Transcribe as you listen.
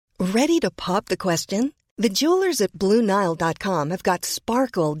Ready to pop the question? The jewelers at BlueNile.com have got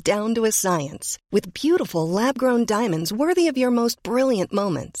sparkle down to a science with beautiful lab-grown diamonds worthy of your most brilliant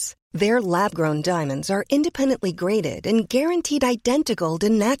moments. Their lab-grown diamonds are independently graded and guaranteed identical to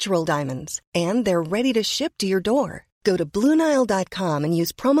natural diamonds, and they're ready to ship to your door. Go to BlueNile.com and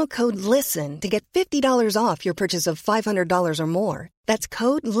use promo code LISTEN to get $50 off your purchase of $500 or more. That's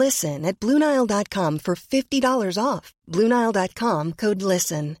code LISTEN at BlueNile.com for $50 off. BlueNile.com, code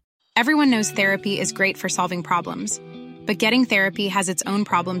LISTEN. Everyone knows therapy is great for solving problems, but getting therapy has its own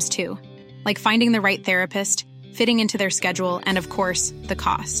problems too, like finding the right therapist, fitting into their schedule, and of course, the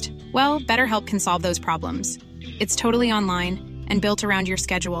cost. Well, BetterHelp can solve those problems. It's totally online and built around your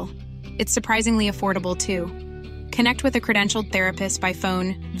schedule. It's surprisingly affordable too. Connect with a credentialed therapist by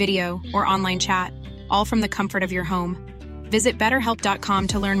phone, video, or online chat, all from the comfort of your home. Visit BetterHelp.com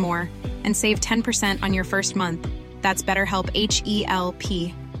to learn more and save 10% on your first month. That's BetterHelp,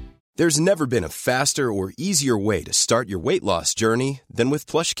 H-E-L-P. There's never been a faster or easier way to start your weight loss journey than with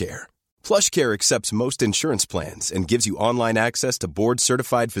PlushCare. PlushCare accepts most insurance plans and gives you online access to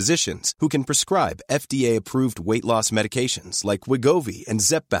board-certified physicians who can prescribe FDA-approved weight loss medications like Wegovy and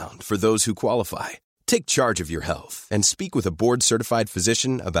Zepbound for those who qualify. Take charge of your health and speak with a board-certified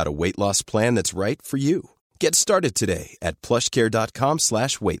physician about a weight loss plan that's right for you. Get started today at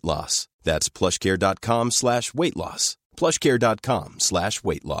plushcare.com/weight loss. That's plushcare.com/weight loss.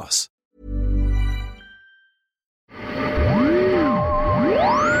 plushcare.com/weight loss.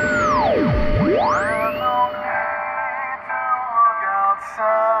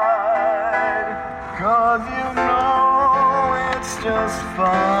 Cause you know it's just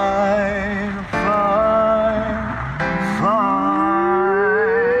fine, fine, fine.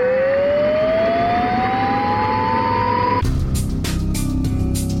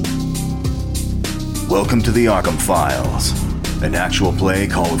 Welcome to the Arkham Files, an actual play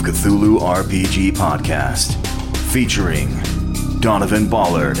Call of Cthulhu RPG podcast, featuring Donovan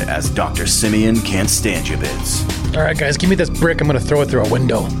Ballard as Dr. Simeon Konstantievitz. All right, guys, give me this brick. I'm going to throw it through a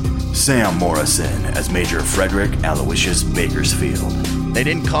window. Sam Morrison as Major Frederick Aloysius Bakersfield. They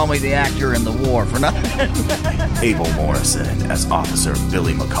didn't call me the actor in the war for nothing. Abel Morrison as Officer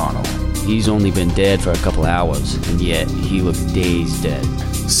Billy McConnell. He's only been dead for a couple hours, and yet he looks dazed dead.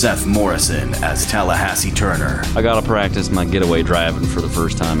 Seth Morrison as Tallahassee Turner. I gotta practice my getaway driving for the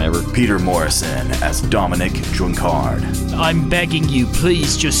first time ever. Peter Morrison as Dominic Drunkard. I'm begging you,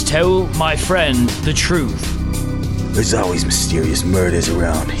 please just tell my friend the truth. There's always mysterious murders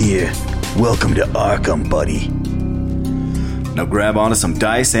around here. Welcome to Arkham, buddy. Now grab onto some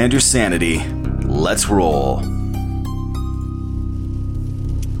dice and your sanity. Let's roll.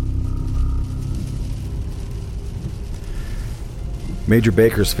 Major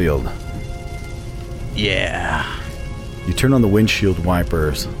Bakersfield. Yeah. You turn on the windshield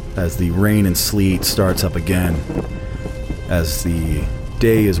wipers as the rain and sleet starts up again, as the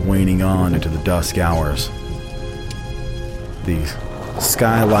day is waning on into the dusk hours. The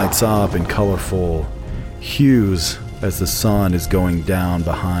sky lights up in colorful hues as the sun is going down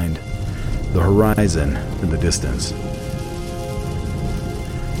behind the horizon in the distance.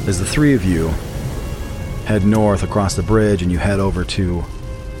 As the three of you head north across the bridge and you head over to,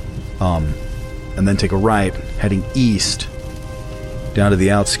 and then take a right, heading east down to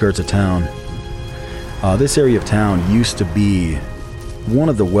the outskirts of town. This area of town used to be one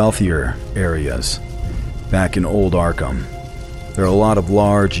of the wealthier areas back in Old Arkham. There are a lot of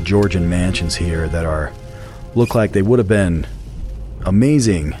large Georgian mansions here that look like they would have been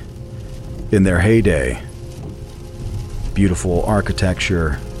amazing in their heyday. Beautiful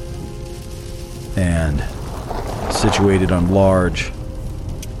architecture and situated on large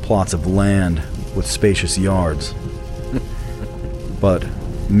plots of land with spacious yards. But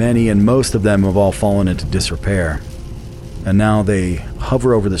many and most of them have all fallen into disrepair, and now they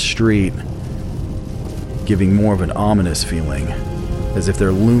hover over the street, giving more of an ominous feeling, as if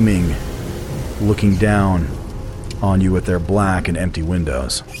they're looming, looking down on you with their black and empty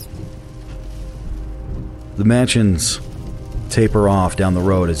windows. The mansions taper off down the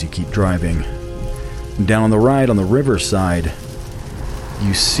road as you keep driving. And down on the right, on the riverside,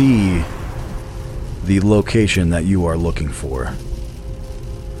 you see the location that you are looking for.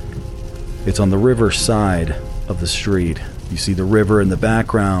 It's on the river side of the street. You see the river in the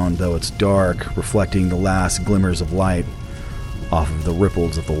background, though it's dark, reflecting the last glimmers of light off of the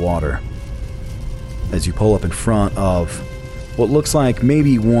ripples of the water. As you pull up in front of what looks like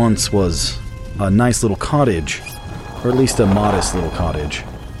maybe once was a nice little cottage, or at least a modest little cottage,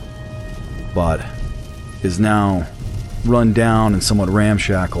 but is now run down and somewhat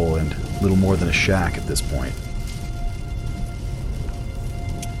ramshackle and little more than a shack at this point.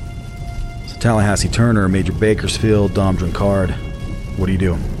 Tallahassee Turner, Major Bakersfield, Dom Drinkard. What do you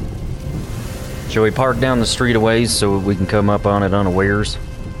do? Shall we park down the street a ways so we can come up on it unawares?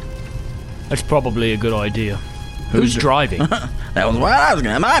 That's probably a good idea. Who's driving? That was what I was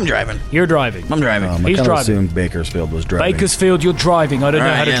going to... I'm driving. You're driving. I'm driving. I He's kind of driving. assumed Bakersfield was driving. Bakersfield, you're driving. I don't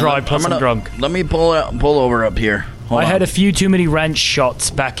know how to drive, plus I'm drunk. Let me pull over up here. Hold I on. had a few too many ranch shots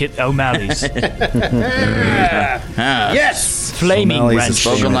back at O'Malley's. Yes! Flaming O'Malley's ranch is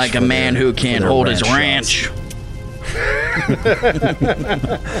shots. Spoken like a man who can't hold his ranch ranch.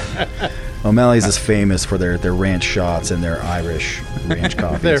 O'Malley's is famous for their ranch shots and their Irish ranch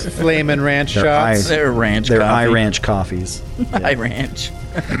coffees. Their flamin' ranch Their shots. Their ranch Their coffee. I-Ranch coffees. I-Ranch.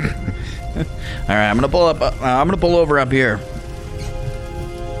 All right, I'm gonna pull up. I'm gonna pull over up here.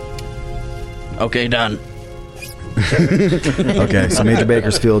 Okay, done. Okay, so Major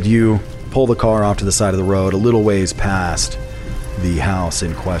Bakersfield, you pull the car off to the side of the road a little ways past the house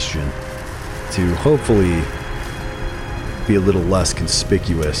in question to hopefully be a little less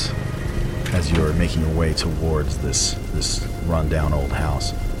conspicuous as you're making your way towards this rundown old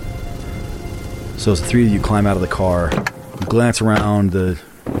house. So as the three of you climb out of the car, you glance around.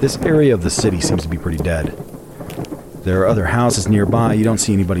 This area of the city seems to be pretty dead. There are other houses nearby. You don't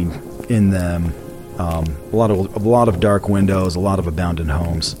see anybody in them. A lot of dark windows, a lot of abandoned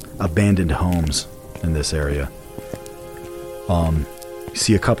homes in this area. You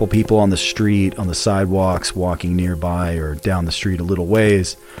see a couple people on the street, on the sidewalks, walking nearby or down the street a little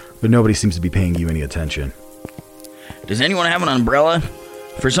ways, but nobody seems to be paying you any attention. Does anyone have an umbrella?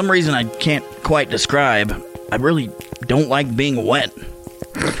 For some reason I can't quite describe, I really don't like being wet.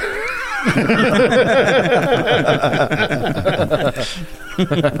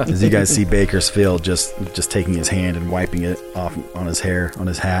 As you guys see Bakersfield just taking his hand and wiping it off on his hair, on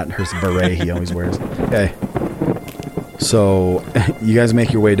his hat, and his beret he always wears. Okay. So you guys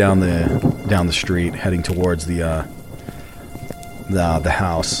make your way down the street, heading towards the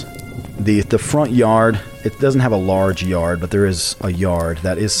house. The front yard, it doesn't have a large yard, but there is a yard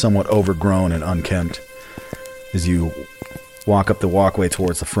that is somewhat overgrown and unkempt. As you walk up the walkway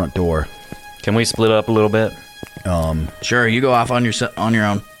towards the front door. Can we split up a little bit? Sure, you go off on your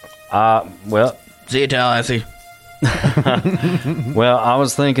own. Well, see you, Tallahassee. Well, I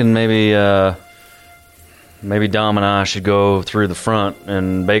was thinking maybe Dom and I should go through the front,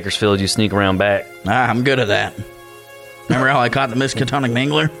 and Bakersfield, you sneak around back. I'm good at that. Remember how I caught the Miskatonic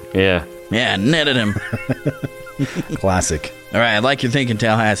Mangler? Yeah. Yeah, netted him. Classic. All right, I like your thinking,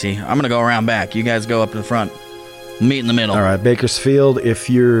 Tallahassee. I'm going to go around back. You guys go up to the front. Meet in the middle. All right, Bakersfield,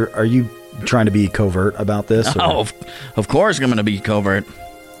 are you trying to be covert about this? Oh, of course I'm going to be covert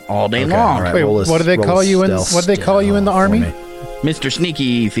all day long. All right, Wait, what do they call you in? What do they call you in the army? Mr.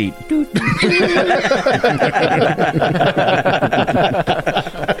 Sneaky Feet.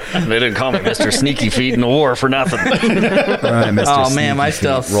 They didn't call me Mr. Sneaky Feet in the war for nothing. All right, Mr. Oh, Sneaky man, my Feet,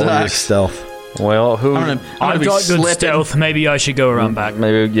 stealth roll your sucks. stealth. Well, who? I've got good stealth. Maybe I should go around back.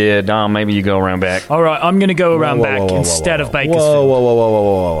 Maybe, yeah, Dom, maybe you go around back. All right, I'm going to go around back instead of Bakersfield.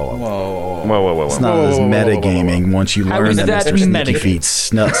 Whoa. It's not as metagaming once you learn that Mr. Sneaky Feet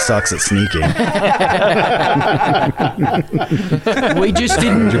sucks at sneaking. We just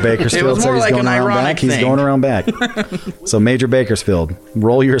didn't. Major Bakersfield said he's going around back. He's going around back. So, Major Bakersfield,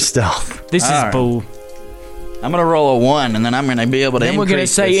 roll your stealth. This is bull. I'm going to roll a 1, and then I'm going to be able to Then we're going to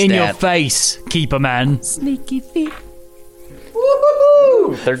say in your face, keeper man. Sneaky feet.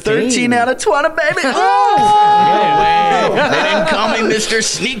 Woo-hoo-hoo! 13 out of 20, baby. Oh! They didn't call me Mr.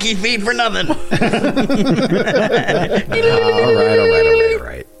 Sneaky Feet for nothing. All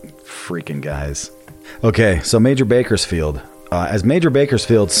right. Freaking guys. Okay, so Major Bakersfield. As Major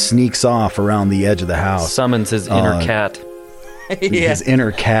Bakersfield sneaks off around the edge of the house. Summons his inner cat. His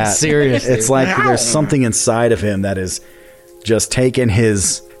inner cat. Seriously. It's like there's something inside of him that is just taken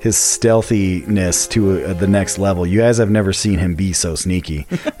his stealthiness to the next level. You guys have never seen him be so sneaky.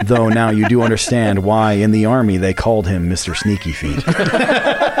 Though now you do understand why in the army they called him Mr. Sneaky Feet.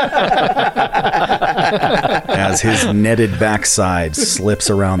 As his netted backside slips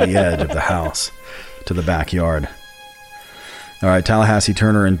around the edge of the house to the backyard. All right, Tallahassee,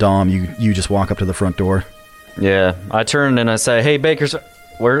 Turner, and Dom, you just walk up to the front door. Yeah, I turn and I say, "Hey, Bakers,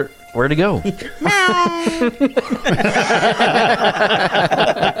 where'd he go?"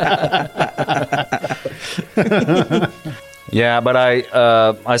 Yeah, but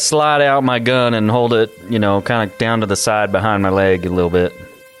I slide out my gun and hold it, kind of down to the side behind my leg a little bit.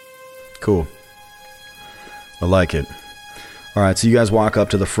 Cool. I like it. All right, so you guys walk up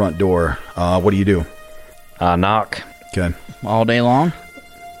to the front door. What do you do? Knock. Okay. All day long?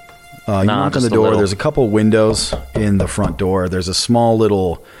 You knock on the door. There's a couple windows in the front door. There's a small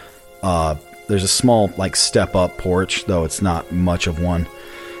little there's a small like step up porch, though it's not much of one.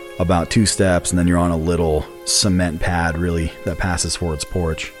 About 2 steps, and then you're on a little cement pad, really, that passes for its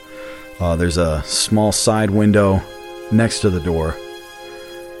porch. There's a small side window next to the door.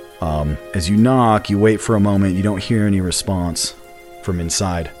 As you knock, you wait for a moment. You don't hear any response from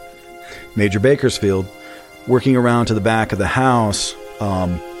inside. Major Bakersfield, working around to the back of the house,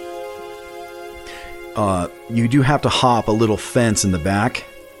 you do have to hop a little fence in the back.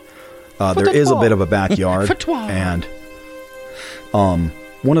 There is a bit of a backyard, and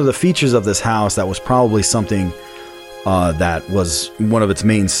one of the features of this house that was probably something that was one of its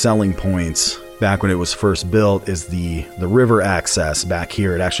main selling points back when it was first built is the river access back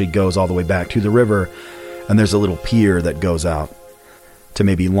here. It actually goes all the way back to the river, and there's a little pier that goes out to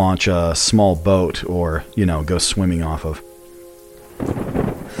maybe launch a small boat or, go swimming off of.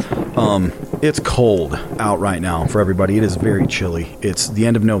 It's cold out right now for everybody. It is very chilly. It's the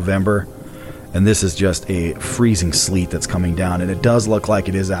end of November, and this is just a freezing sleet that's coming down, and it does look like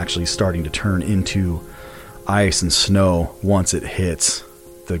it is actually starting to turn into ice and snow once it hits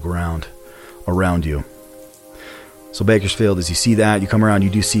the ground around you. So Bakersfield, as you see that, you come around, you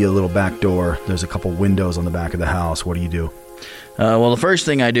do see a little back door. There's a couple windows on the back of the house. What do you do? Well, the first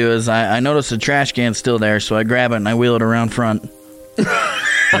thing I do is I notice the trash can's still there, so I grab it and I wheel it around front.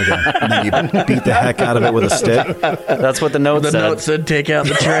 Okay. And then you beat the heck out of it with a stick? That's what the note said. The note said, take out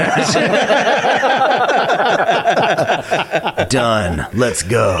the trash. Done. Let's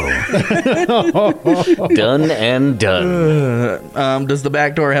go. Done and done. Does the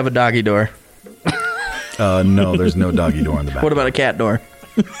back door have a doggy door? No, there's no doggy door on the back. What about a cat door?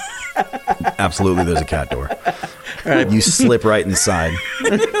 Absolutely, there's a cat door. All right. You slip right inside.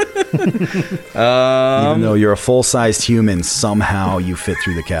 Even though you're a full-sized human, somehow you fit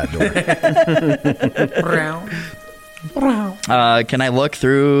through the cat door. Can I look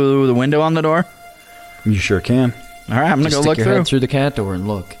through the window on the door? You sure can. All right, I'm going to go look your head through the cat door and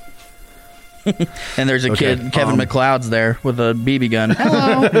look. And there's a kid, Kevin McLeod's there with a BB gun.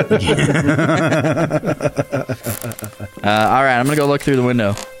 Hello. All right, I'm going to go look through the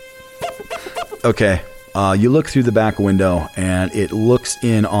window. Okay. You look through the back window, and it looks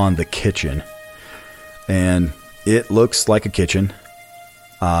in on the kitchen. And it looks like a kitchen.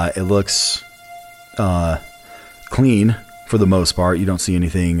 It looks clean for the most part. You don't see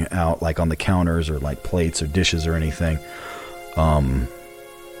anything out like on the counters or like plates or dishes or anything.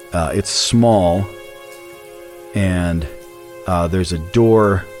 It's small, and there's a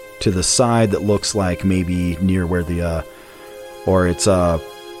door to the side that looks like maybe near where the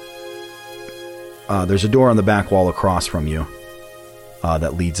there's a door on the back wall across from you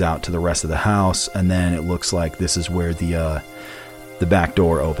that leads out to the rest of the house, and then it looks like this is where the back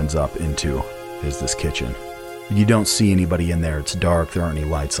door opens up into, is this kitchen. You don't see anybody in there. It's dark. There aren't any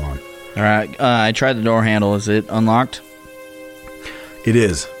lights on. All right. I tried the door handle. Is it unlocked? It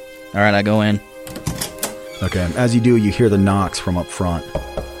is. All right, I go in. Okay. As you do, you hear the knocks from up front.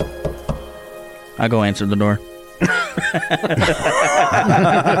 I go answer the door.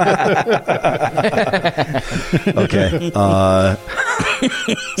 Okay.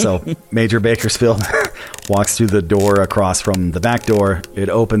 So Major Bakersfield walks through the door across from the back door. It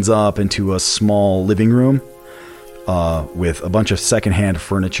opens up into a small living room with a bunch of secondhand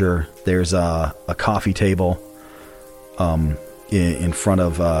furniture. There's a coffee table in front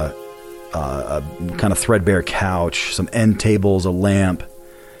of a kind of threadbare couch, some end tables, a lamp.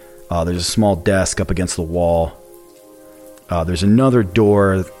 There's a small desk up against the wall. There's another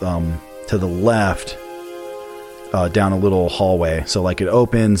door to the left down a little hallway. So like it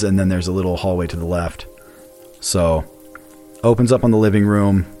opens and then there's a little hallway to the left. So opens up on the living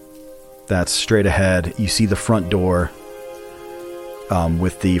room. That's straight ahead. You see the front door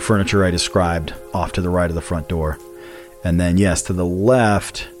with the furniture I described off to the right of the front door. And then, yes, to the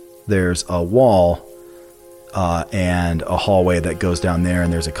left, there's a wall and a hallway that goes down there,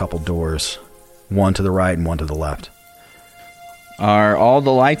 and there's a couple doors. One to the right and one to the left. Are all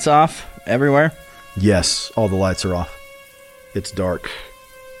the lights off everywhere? Yes, all the lights are off. It's dark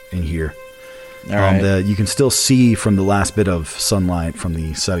in here. All right. You can still see from the last bit of sunlight from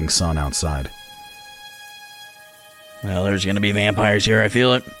the setting sun outside. Well, there's going to be vampires here. I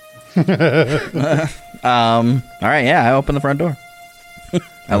feel it. All right, yeah, I open the front door.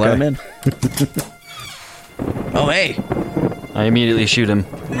 I let him in. Oh, hey. I immediately shoot him.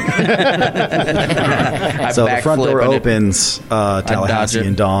 So the front door opens, Tallahassee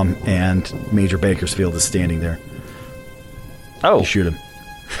and Dom, and Major Bakersfield is standing there. Oh. You shoot him.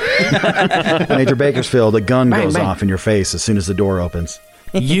 Major Bakersfield, a gun goes off in your face as soon as the door opens.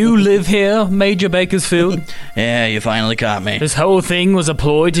 You live here, Major Bakersfield? Yeah, you finally caught me. This whole thing was a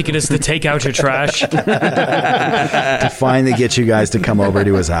ploy to get us to take out your trash. To finally get you guys to come over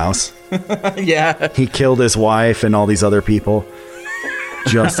to his house. Yeah. He killed his wife and all these other people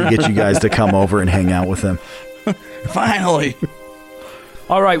just to get you guys to come over and hang out with him. Finally.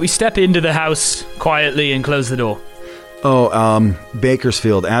 All right, we step into the house quietly and close the door. Oh,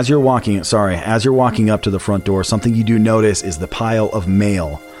 Bakersfield, as you're walking up to the front door, something you do notice is the pile of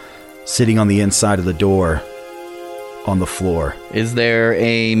mail sitting on the inside of the door on the floor. Is there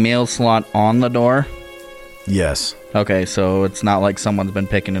a mail slot on the door? Yes. Okay, so it's not like someone's been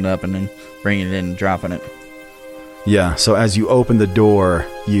picking it up and then bringing it in and dropping it. Yeah, so as you open the door,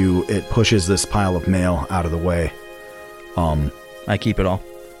 it pushes this pile of mail out of the way. I keep it all.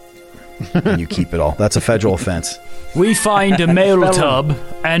 And you keep it all. That's a federal offense. We find a mail tub,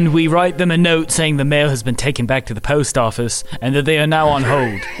 and we write them a note saying the mail has been taken back to the post office and that they are now on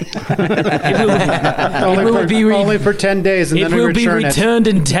hold. Only for 10 days, and then we return it. It will be returned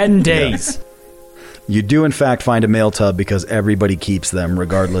in 10 days. Yeah. You do, in fact, find a mail tub because everybody keeps them,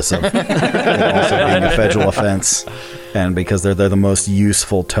 regardless of it also being a federal offense, and because they're the most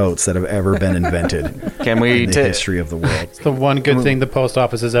useful totes that have ever been invented in the history of the world. It's the one good thing the post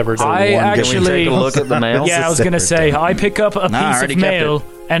office has ever done. Can we take a look at the mail? Yeah, I was going to say, I pick up a piece of mail,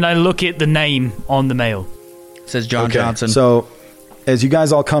 and I look at the name on the mail. It says John Johnson. So, as you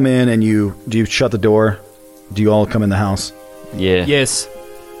guys all come in, and do you shut the door? Do you all come in the house? Yeah. Yes.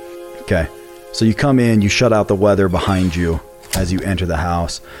 Okay. So you come in, you shut out the weather behind you as you enter the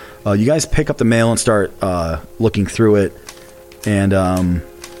house. You guys pick up the mail and start looking through it. And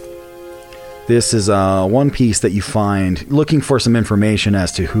this is one piece that you find, looking for some information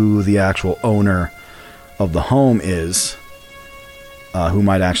as to who the actual owner of the home is, who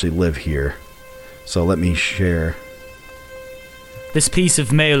might actually live here. So let me share. This piece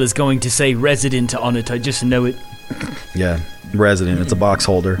of mail is going to say resident on it. I just know it. Yeah, resident. It's a box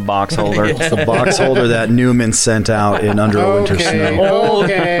holder. Box holder. It's the box holder that Newman sent out in Under a Winter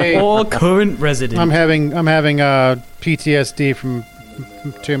Snow. All current resident. I'm having PTSD from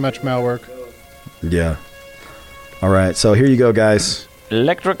too much mail work. Yeah. All right, so here you go, guys.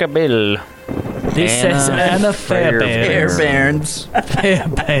 Electric bill. This says Anna Fairbairns.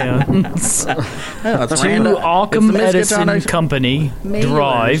 Fairbairns. To Arkham Edison Company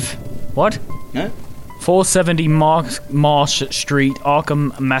Drive. What? Huh? 470 Marsh Street,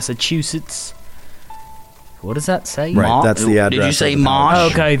 Arkham, Massachusetts. What does that say? Right, that's the address. Did you say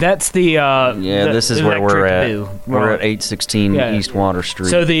Marsh? Okay, that's the this is where we're at. Bill. We're at 816 East Water Street.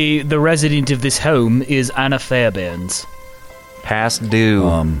 So the resident of this home is Anna Fairbairns. Past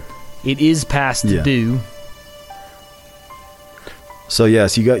due. It is past due. So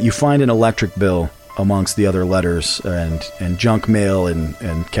yes, you find an electric bill amongst the other letters and junk mail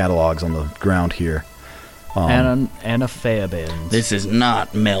and catalogs on the ground here. Anna Fairbairns. This is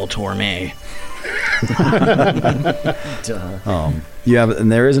not Mel Torme.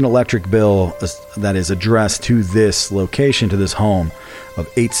 And there is an electric bill that is addressed to this location, to this home of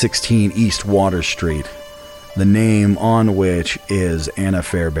 816 East Water Street, the name on which is Anna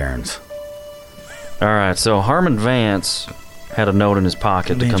Fairbairns. All right, so Harmon Vance had a note in his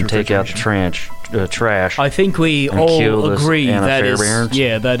pocket to come take out the trash. I think we all agree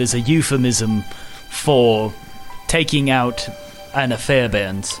that is a euphemism for taking out Anna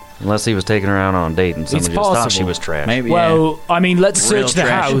Fairbairns. Unless he was taking her out on a date and somebody just thought she was trash. Maybe, I mean, let's search the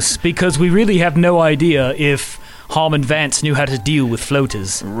house because we really have no idea if Harmon Vance knew how to deal with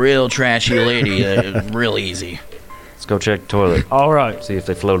floaters. Real trashy lady, real easy. Let's go check the toilet. All right. See if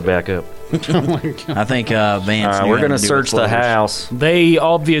they floated back up. Oh my God. I think Vance. We're going to search the house. They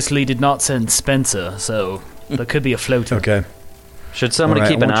obviously did not send Spencer, so there could be a floater. Okay. Should somebody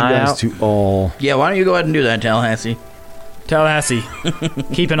keep an eye out? Yeah, why don't you go ahead and do that, Tallahassee? Tallahassee,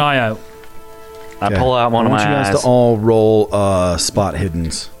 keep an eye out. I pull out one of my eyes. I want you guys to all roll spot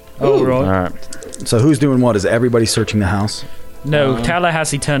hiddens. Oh, right. All right. So who's doing what? Is everybody searching the house? No,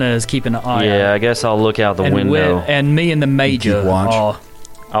 Tallahassee Turner is keeping an eye out. Yeah, I guess I'll look out the window. And me and the Major are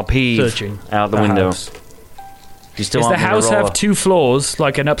I'll peeve searching out the window. House. Does the house have two floors,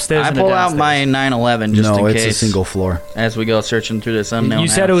 like an upstairs and a downstairs? I pull out my 911 just in case. No, it's a single floor. As we go searching through this unknown You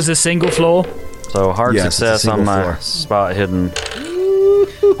said house. it was a single floor? So hard success on my spot hidden.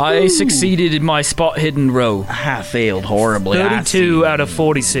 I succeeded in my spot hidden row. I failed horribly. 32 out of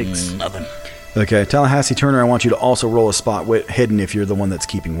 46. Nothing. Okay, Tallahassee Turner, I want you to also roll a spot hidden if you're the one that's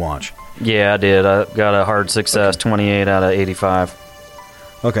keeping watch. Yeah, I did. I got a hard success, 28 out of 85.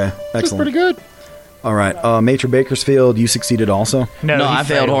 Okay, excellent. That's pretty good. All right, Major Bakersfield, you succeeded also? No, I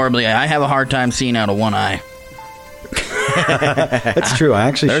failed horribly. I have a hard time seeing out of one eye. That's true. I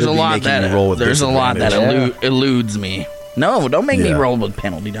actually should be making you roll with There's a lot that eludes me. No, don't make me roll with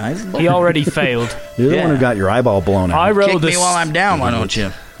penalty dice. He already failed. You're the one who got your eyeball blown out. Kick me while I'm down, why don't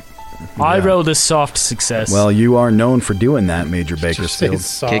you? I rolled a soft success. Well, you are known for doing that, Major Bakersfield.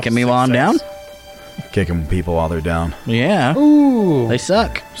 Kicking me while I'm down? Kicking people while they're down. Yeah. Ooh. They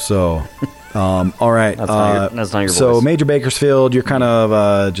suck. So, all right. That's not your so, voice. Major Bakersfield, you're kind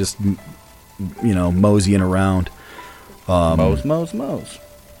of just, moseying around. Mosey.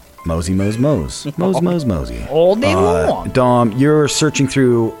 All day long. Dom, you're searching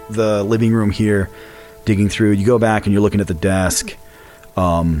through the living room here, digging through. You go back and you're looking at the desk.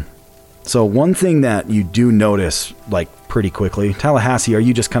 So one thing that you do notice, pretty quickly, Tallahassee, are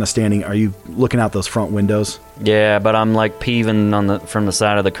you just kind of standing? Are you looking out those front windows? Yeah, but I'm peeving from the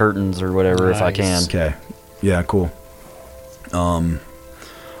side of the curtains or whatever if I can. Okay. Yeah, cool. All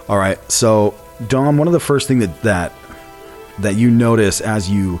right. So, Dom, one of the first thing that you notice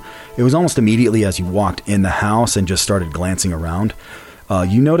it was almost immediately as you walked in the house and just started glancing around,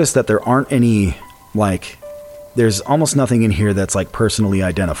 you notice that there aren't any, there's almost nothing in here that's personally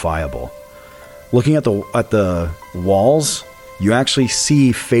identifiable. Looking at the walls, you actually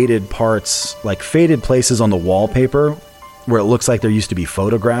see faded parts, faded places on the wallpaper where it looks like there used to be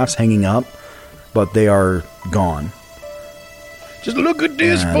photographs hanging up, but they are gone. Just look at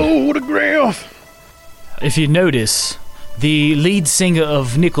this photograph. If you notice, the lead singer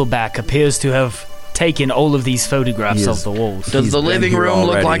of Nickelback appears to have taken all of these photographs off the walls. Does the living room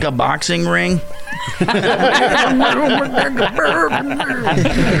look like a boxing ring?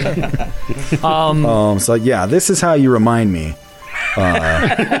 So yeah, this is how you remind me. Sorry.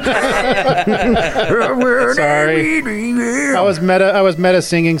 I was meta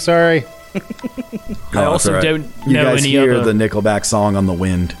singing, sorry. I also don't know any You guys hear other... the Nickelback song on the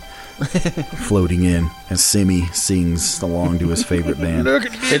wind floating in as Simi sings along to his favorite band.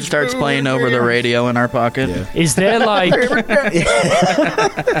 It starts playing over the radio in our pocket. Yeah. Is there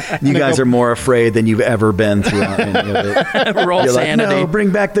You guys are more afraid than you've ever been throughout any of it. Roll You're sanity. No,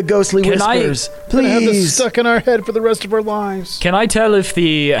 bring back the ghostly whispers. Please. Have this Please. stuck in our head for the rest of our lives. Can I tell if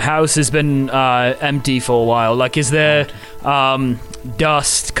the house has been empty for a while? Is there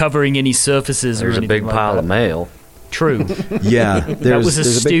dust covering any surfaces There's or a anything big pile of mail. True. Yeah, that was a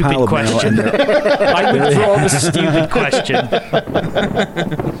stupid question. I withdraw the stupid question.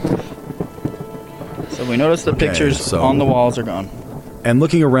 So we notice the pictures on the walls are gone. And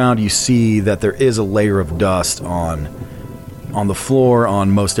looking around, you see that there is a layer of dust on the floor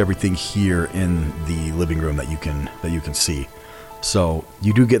on most everything here in the living room that you can see. So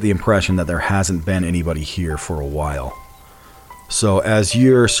you do get the impression that there hasn't been anybody here for a while. So as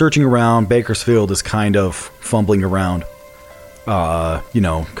you're searching around, Bakersfield is kind of fumbling around,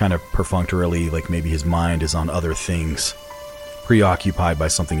 kind of perfunctorily, maybe his mind is on other things, preoccupied by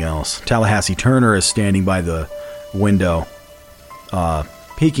something else. Tallahassee Turner is standing by the window,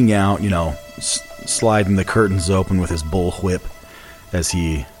 peeking out, sliding the curtains open with his bullwhip as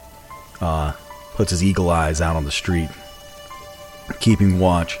he puts his eagle eyes out on the street, keeping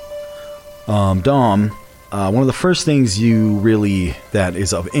watch. Dom... one of the first things that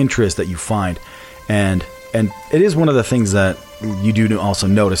is of interest that you find, and it is one of the things that you do also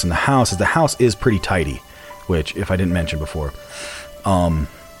notice in the house, is the house is pretty tidy, which, if I didn't mention before,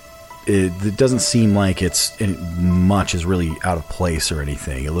 it doesn't seem like much is really out of place or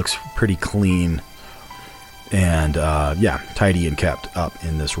anything. It looks pretty clean and, tidy and kept up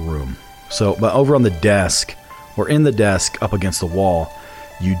in this room. So, but over on the desk, or in the desk up against the wall,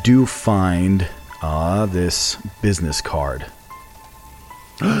 you do find... this business card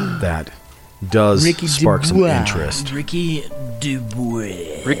that does spark some interest. Ricky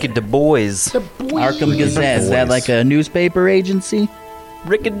Dubois. Arkham Gazette. Is that like a newspaper agency?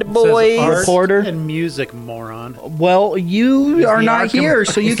 Ricky Dubois. Reporter. And music, moron. Well, you are not here,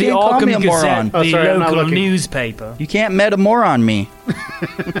 so you can't call me a moron. The local newspaper. You can't meta-moron me.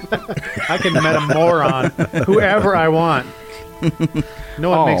 I can meta-moron whoever I want.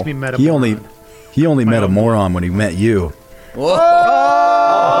 No one makes me meta-moron. He only met a moron when he met you.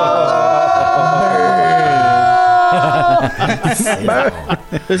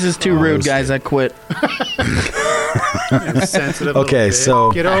 This is too rude, guys. I quit. Sensitive okay,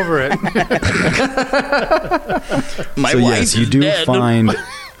 so get over it. My wife you do dead. find.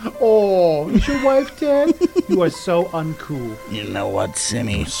 Oh, is your wife dead? You are so uncool. You know what,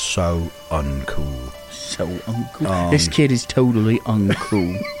 Simmy? So uncool. So uncool. This kid is totally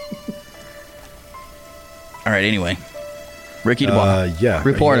uncool. All right, anyway. Ricky Dubois. Yeah.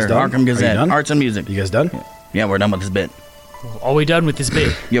 Reporter, Arkham Gazette, Arts and Music. You guys done? Yeah, we're done with this bit. Are we done with this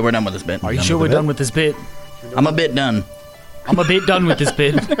bit? Yeah, we're done with this bit. Are you sure we're done with this bit? I'm a bit done. I'm a bit done with this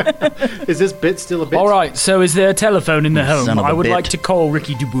bit. Is this bit still a bit? All right, so is there a telephone in the home? Son of a I would bit. like to call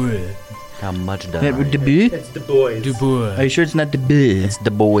Ricky Dubois. How much done? It's the boys. Dubois. Are you sure it's not the boys? It's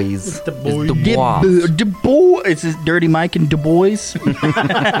the boys. It's the boys. Du Bois. It's this Dirty Mike and Du Bois.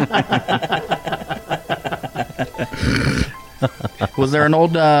 Was there an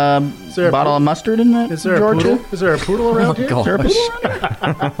old bottle of mustard in that? Is there jar a poodle? too? Is there a poodle around here? Is there a poodle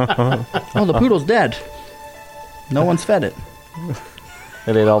around here? Oh, the poodle's dead. No one's fed it.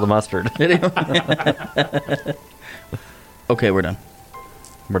 It ate all the mustard. Okay, we're done.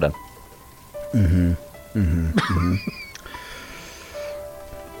 We're done.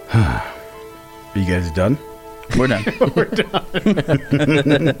 Are you guys done? We're done.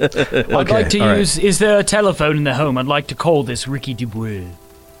 I'd like to use... Is there a telephone in the home? I'd like to call this Ricky Dubois.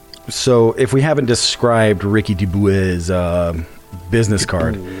 So, if we haven't described Ricky Dubois' business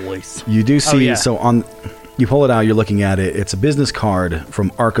card, you do see. yeah. So on, you pull it out. You're looking at it. It's a business card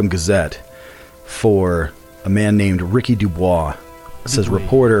from Arkham Gazette for a man named Ricky Dubois. It says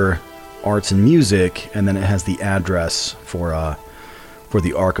reporter, arts and music, and then it has the address for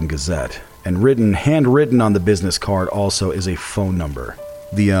the Arkham Gazette. And handwritten on the business card also is a phone number.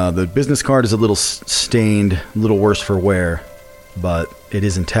 The business card is a little stained, a little worse for wear, but it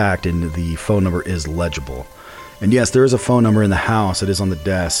is intact and the phone number is legible. And yes, there is a phone number in the house. It is on the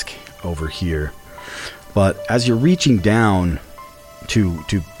desk over here. But as you're reaching down to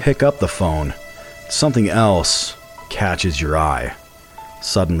pick up the phone, something else catches your eye.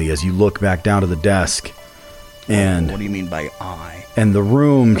 Suddenly, as you look back down to the desk, and What do you mean by eye? and the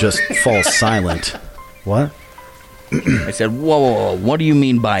room just falls silent. What? I said, whoa. What do you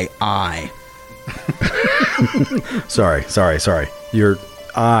mean by eye? Sorry. Your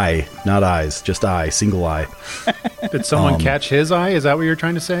eye, not eyes, just eye, single eye. Did someone catch his eye? Is that what you're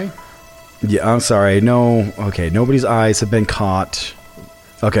trying to say? Yeah, I'm sorry. No, okay, nobody's eyes have been caught.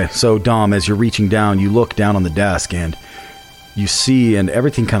 Okay, so Dom, as you're reaching down, you look down on the desk and you see, and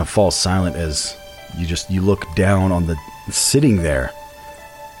everything kind of falls silent as you look down on the, sitting there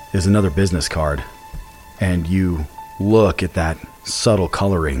is another business card. And you look at that subtle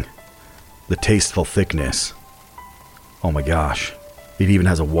coloring, the tasteful thickness. Oh my gosh, it even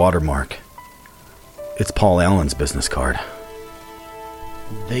has a watermark. It's Paul Allen's business card.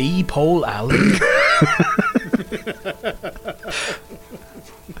 The Paul Allen?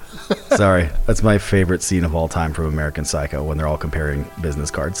 Sorry, that's my favorite scene of all time from American Psycho, when they're all comparing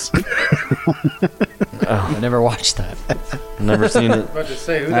business cards. I never watched that. Never seen it. I was about to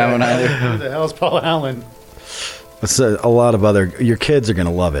say, who either. the hell is Paul Allen? It's a lot of other... Your kids are going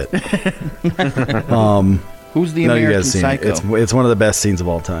to love it. Who's the None of you American guys seen Psycho? it. It's one of the best scenes of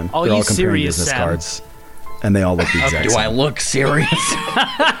all time. Are They're you all comparing serious, business Sam? cards, and they all look the exact Do I same. look serious?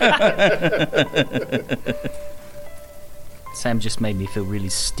 Sam just made me feel really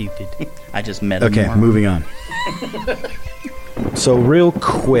stupid. I just met him. Okay, tomorrow. moving on. So real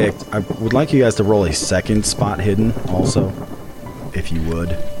quick, I would like you guys to roll a second spot hidden also, if you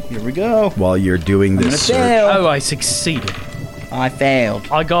would, Here we go. while you're doing I'm gonna this search. fail. Oh, I succeeded. I failed.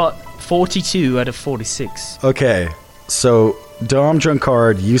 I got 42 out of 46. Okay, so Dom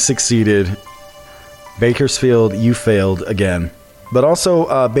Drunkard, you succeeded. Bakersfield, you failed again. But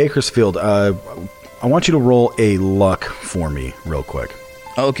also, Bakersfield, I want you to roll a luck for me real quick.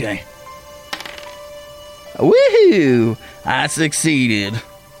 Okay. Woohoo! I succeeded.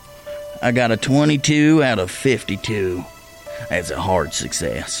 I got a 22 out of 52. That's a hard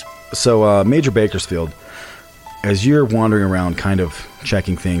success. So, Major Bakersfield, as you're wandering around kind of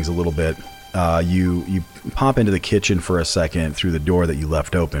checking things a little bit, you pop into the kitchen for a second through the door that you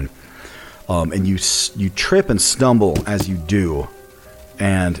left open. And you trip and stumble as you do.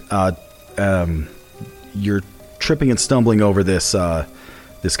 And you're tripping and stumbling over this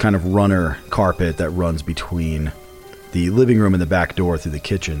kind of runner carpet that runs between the living room and the back door through the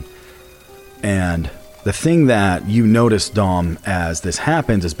kitchen. And the thing that you notice, Dom, as this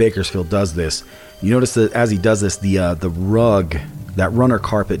happens, as Bakersfield does this, you notice that as he does this, the rug, that runner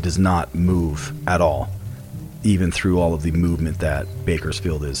carpet, does not move at all, even through all of the movement that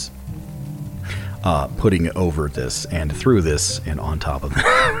Bakersfield is putting over this and through this and on top of it.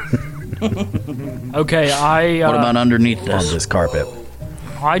 Okay, What about underneath On this? this carpet.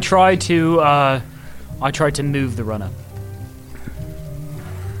 I try to move the runner.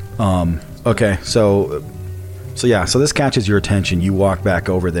 Okay, so this catches your attention. You walk back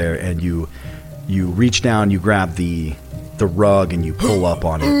over there and you reach down, you grab the rug and you pull up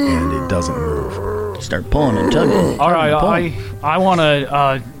on it and it doesn't move. Start pulling and tugging. All right, I want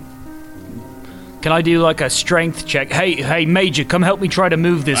to Can I do like a strength check? Hey, Major, come help me try to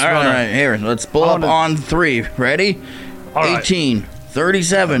move this runner. All right, here, let's pull up on 3. Ready? All 18,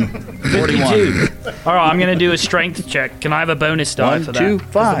 37, 41. All right, I'm going to do a strength check. Can I have a bonus die 1, for that? 2,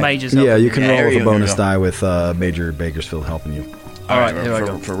 5. The Major's Yeah, helping you me. can roll with a bonus die with Major Bakersfield helping you. All right, here I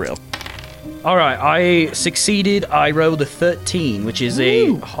go. For real. All right, I succeeded. I rolled a 13, which is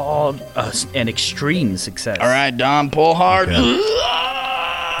a hard and extreme success. All right, Dom, pull hard.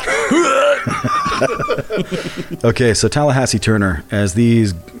 Okay, so Tallahassee Turner, as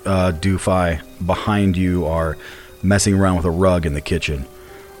these doofi behind you are messing around with a rug in the kitchen,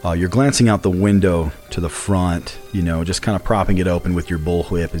 you're glancing out the window to the front, just kind of propping it open with your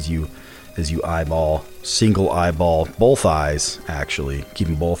bullwhip as you single eyeball both eyes, actually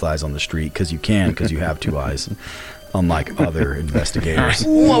keeping both eyes on the street because you have 2 eyes, unlike other investigators.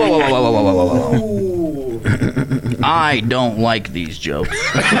 Whoa. I don't like these jokes.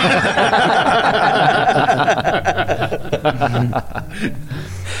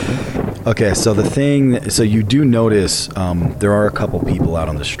 Okay, so you do notice there are a couple people out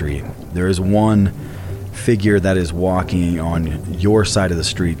on the street. There is one figure that is walking on your side of the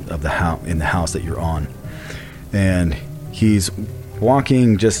street of the house, in the house that you're on, and he's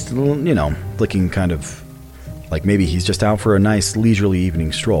walking just looking kind of like maybe he's just out for a nice leisurely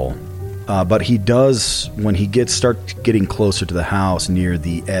evening stroll, but he does, when he starts getting closer to the house near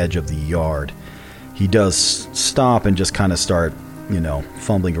the edge of the yard, he does stop and just kind of start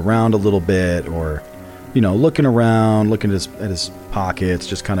fumbling around a little bit, or looking around, looking at his pockets,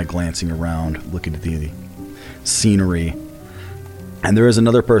 just kind of glancing around, looking at the scenery. And there is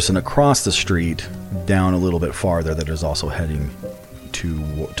another person across the street, down a little bit farther, that is also heading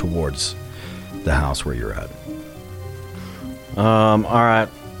towards the house where you're at. All right.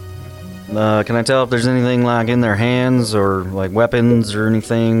 Can I tell if there's anything like in their hands or like weapons or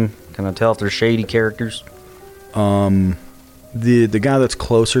anything? Can I tell if they're shady characters? The guy that's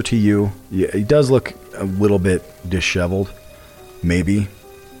closer to you, he does look a little bit disheveled, maybe.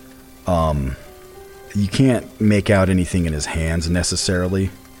 You can't make out anything in his hands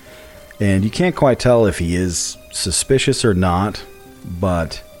necessarily, and you can't quite tell if he is suspicious or not,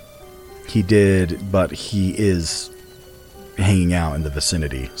 but he is hanging out in the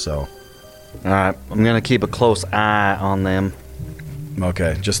vicinity, so. Alright, I'm gonna keep a close eye on them.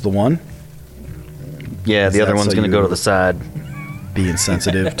 Okay, just the one? Yeah, the other one's gonna go to the side. Being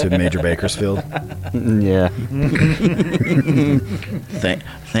sensitive to Major Bakersfield? Yeah.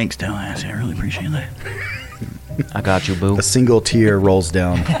 Thanks, Tallahassee. I really appreciate that. I got you, boo. A single tear rolls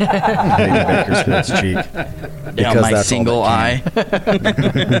down Major Bakersfield's cheek. Down my single eye.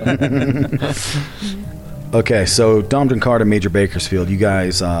 Okay, so Dom Drinkard and Major Bakersfield, you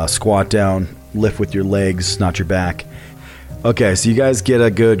guys squat down, lift with your legs, not your back. Okay, so you guys get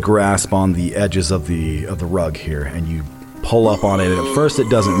a good grasp on the edges of the rug here, and you pull up on it, and at first it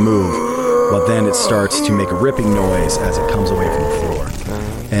doesn't move, but then it starts to make a ripping noise as it comes away from the floor.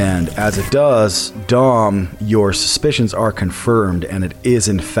 And as it does, Dom, your suspicions are confirmed, and it is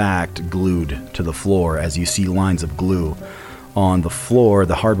in fact glued to the floor, as you see lines of glue on the floor,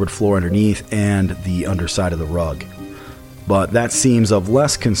 the hardwood floor underneath, and the underside of the rug. But that seems of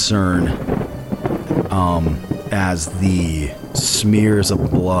less concern as the smears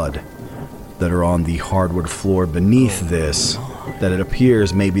of blood that are on the hardwood floor beneath this, that it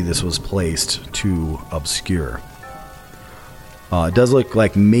appears maybe this was placed to obscure. It does look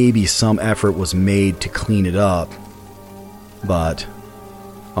like maybe some effort was made to clean it up, but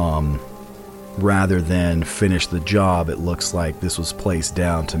rather than finish the job, it looks like this was placed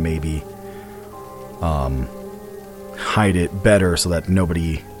down to maybe hide it better so that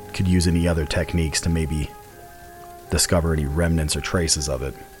nobody could use any other techniques to maybe discover any remnants or traces of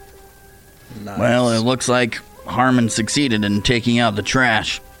it. Nice. Well, it looks like Harmon succeeded in taking out the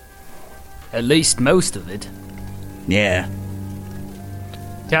trash. At least most of it. Yeah.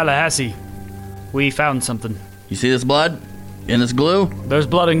 Tallahassee, we found something. You see this blood? In this glue? There's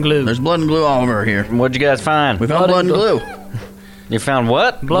blood and glue. There's blood and glue all over here. What'd you guys find? We found blood and glue. You found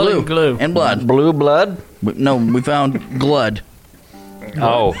what? Blood and glue. And blood. Blue blood? We found glud.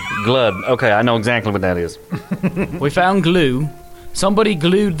 Oh, glud. Okay, I know exactly what that is. We found glue. Somebody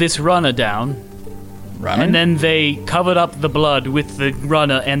glued this runner down. Runner? And then they covered up the blood with the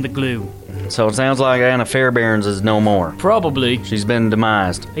runner and the glue. So it sounds like Anna Fairbairns is no more. Probably. She's been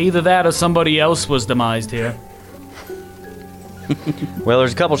demised. Either that or somebody else was demised here. Well,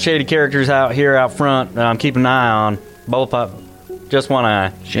 there's a couple shady characters out here out front that I'm keeping an eye on. Both up. Just one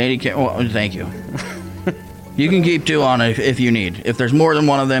eye. Shady well, thank you. You can keep 2 on if you need. If there's more than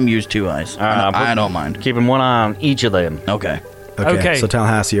one of them, use 2 eyes. I don't mind. Keeping one eye on each of them. Okay. Okay. So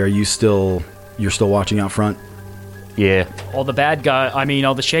Tallahassee, are you still you're still watching out front? Yeah. Are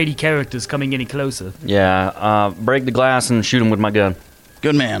the shady characters coming any closer? Yeah, break the glass and shoot them with my gun.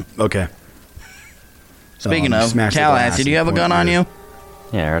 Good man. Okay. Speaking of, Tallahassee, do you have a gun on you?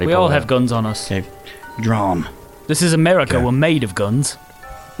 Yeah, I already We all have guns on us. Okay. Draw 'em. This is America. Okay. We're made of guns.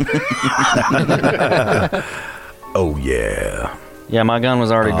 Oh, yeah. Yeah, my gun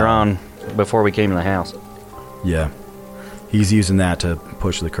was already drawn before we came to the house. Yeah. He's using that to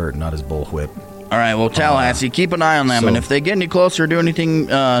push the curtain, not his bullwhip. All right, well, Tallahassee, keep an eye on them, and if they get any closer or do anything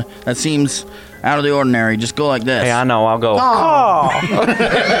that seems out of the ordinary, just go like this. Hey, I know, I'll go.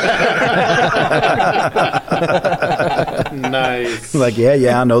 Nice. Like,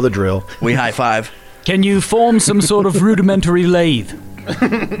 yeah, I know the drill. We high five. Can you form some sort of rudimentary lathe?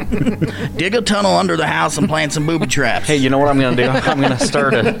 Dig a tunnel under the house and plant some booby traps. Hey, you know what I'm going to do? I'm going to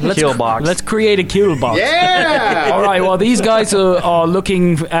start a kill box. Let's create a kill box. Yeah! All right, while these guys are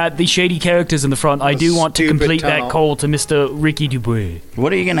looking at the shady characters in the front, I do want to complete that call to Mr. Ricky Dubois.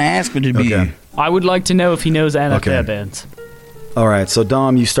 What are you going to ask me to be? Okay. I would like to know if he knows Anna Fairbanks. All right, so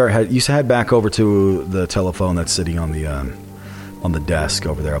Dom, you head back over to the telephone that's sitting on the desk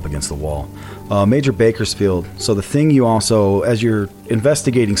over there up against the wall. Major Bakersfield, so the thing you also, as you're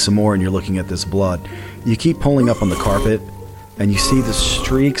investigating some more and you're looking at this blood, you keep pulling up on the carpet and you see the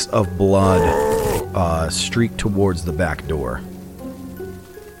streaks of blood streak towards the back door.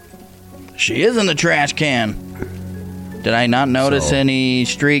 She is in the trash can. Did I not notice any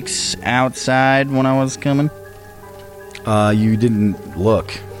streaks outside when I was coming? You didn't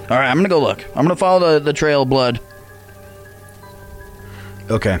look. All right, I'm going to go look. I'm going to follow the trail of blood.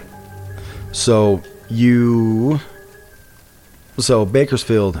 Okay. So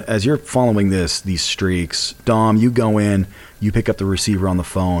Bakersfield, as you're following these streaks, Dom, you go in, you pick up the receiver on the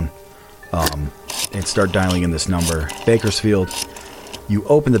phone, and start dialing in this number. Bakersfield, you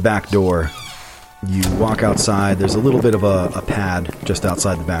open the back door, you walk outside, there's a little bit of a pad just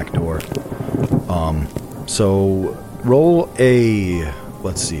outside the back door. So roll a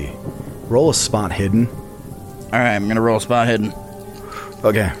spot hidden. All right, I'm going to roll a spot hidden.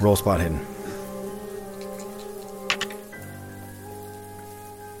 Okay, roll spot hidden.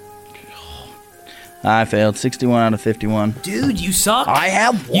 I failed. 61 out of 51. Dude, you suck. I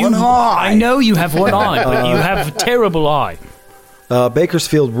have one eye. I know you have one eye, but you have a terrible eye.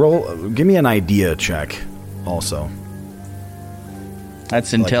 Bakersfield, give me an idea check also.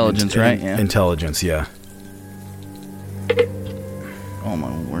 That's intelligence, right? Yeah. Intelligence, yeah. Oh,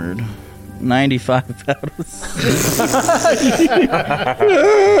 my word. 95 out of 6.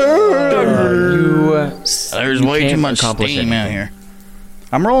 There's way too much steam out here.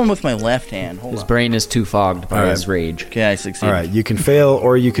 I'm rolling with my left hand. His brain is too fogged by his rage. Okay, I succeed. All right, you can fail,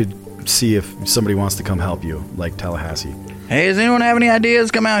 or you could see if somebody wants to come help you, like Tallahassee. Hey, does anyone have any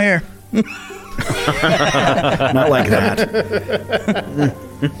ideas? Come out here. Not like that.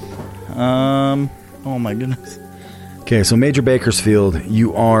 Oh my goodness. Okay, so Major Bakersfield,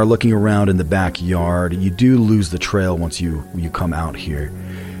 you are looking around in the backyard. You do lose the trail once you come out here.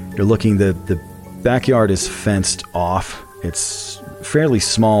 You're looking, the backyard is fenced off. It's fairly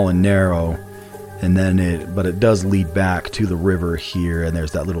small and narrow, but it does lead back to the river here, and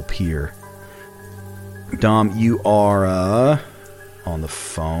there's that little pier. Dom, you are on the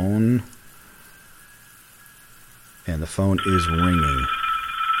phone, and the phone is ringing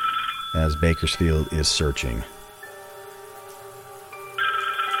as Bakersfield is searching.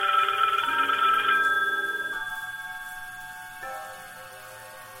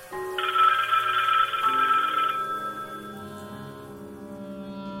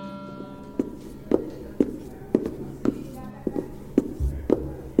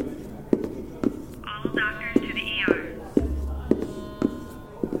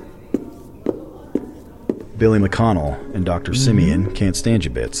 Billy McConnell and Dr. Simeon can't stand you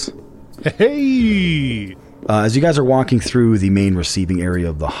bits. Hey! As you guys are walking through the main receiving area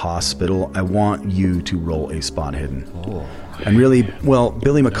of the hospital, I want you to roll a spot hidden. Oh. And really,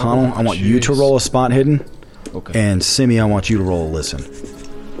 Billy McConnell, I want you to roll a spot hidden. Okay. And Simeon, I want you to roll a listen.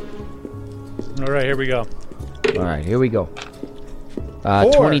 All right, here we go. All right, here we go.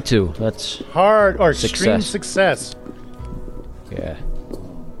 22. That's hard or success. Extreme success. Yeah.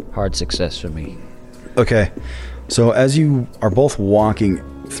 Hard success for me. Okay. So as you are both walking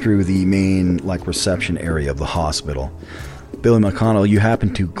through the main reception area of the hospital, Billy McConnell, you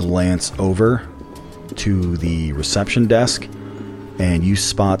happen to glance over to the reception desk and you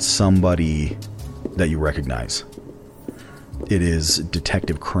spot somebody that you recognize. It is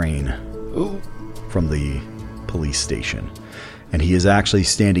Detective Crane from the police station. And he is actually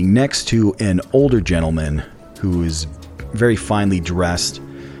standing next to an older gentleman who is very finely dressed.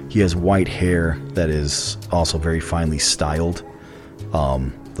 He has white hair that is also very finely styled.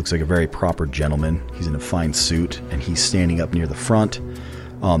 Looks like a very proper gentleman. He's in a fine suit, and he's standing up near the front.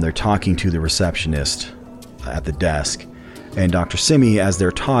 They're talking to the receptionist at the desk. And Dr. Simi, as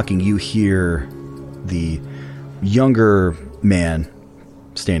they're talking, you hear the younger man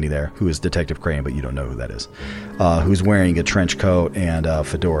standing there, who is Detective Crane, but you don't know who that is, who's wearing a trench coat and a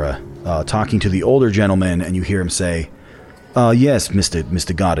fedora, talking to the older gentleman, and you hear him say, yes,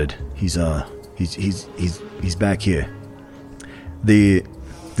 Mr. Goddard. He's back here. The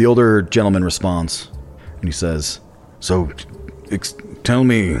older gentleman responds, and he says, "So, tell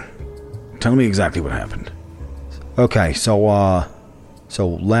me exactly what happened." Okay, so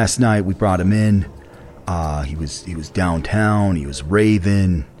last night we brought him in. He was downtown. He was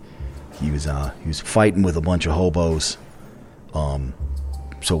raving. He was fighting with a bunch of hobos.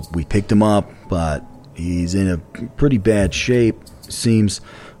 So we picked him up, but he's in a pretty bad shape, it seems.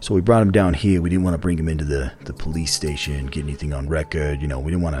 So we brought him down here. We didn't want to bring him into the police station, get anything on record. We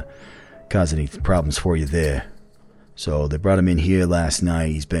didn't want to cause any problems for you there. So they brought him in here last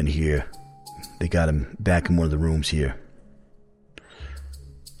night. He's been here. They got him back in one of the rooms here.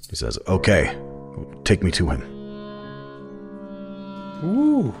 He says, "Okay, take me to him."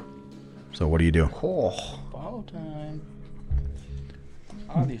 Ooh. So what do you do? Oh, ball time.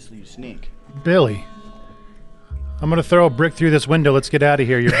 Obviously you sneak. Billy, I'm going to throw a brick through this window. Let's get out of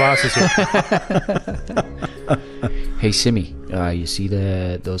here. Your boss is here. Hey, Simi, you see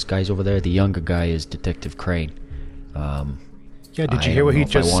those guys over there? The younger guy is Detective Crane. Yeah, did you hear what he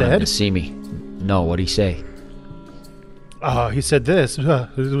just said? I want him to see me. No, what'd he say? He said this. So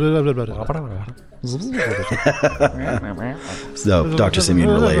Dr. Simeon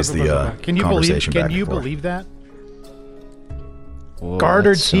relays the conversation back and forth. Can you believe that? Oh,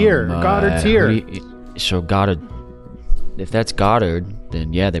 Goddard's here. Goddard's here. So Goddard, if that's Goddard,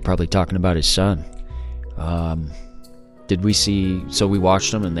 then yeah, they're probably talking about his son. Did we see? So we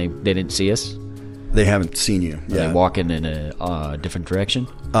watched them, and they didn't see us. They haven't seen you. Are they walking in a different direction?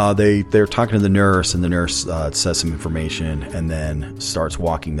 They're talking to the nurse, and the nurse says some information, and then starts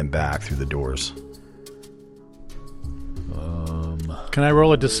walking them back through the doors. Can I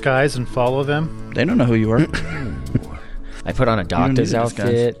roll a disguise and follow them? They don't know who you are. I put on a doctor's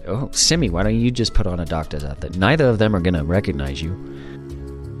outfit. Oh, Simi, why don't you just put on a doctor's outfit? Neither of them are going to recognize you.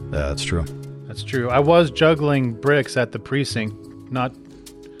 That's true. That's true. I was juggling bricks at the precinct,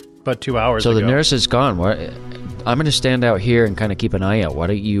 but 2 hours ago. So the nurse is gone. I'm going to stand out here and kind of keep an eye out. Why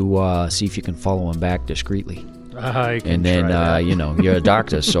don't you see if you can follow him back discreetly? And then, you're a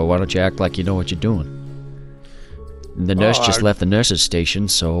doctor, so why don't you act like you know what you're doing? And the nurse just left the nurse's station,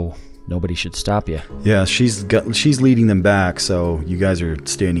 so nobody should stop you. Yeah, she's leading them back, so you guys are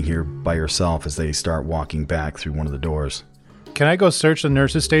standing here by yourself as they start walking back through one of the doors. Can I go search the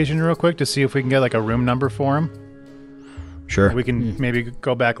nurse's station real quick to see if we can get like a room number for him? Sure. We can maybe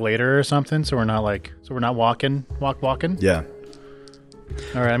go back later or something, so we're not walking. Yeah.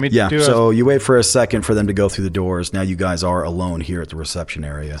 All right. So you wait for a second for them to go through the doors. Now you guys are alone here at the reception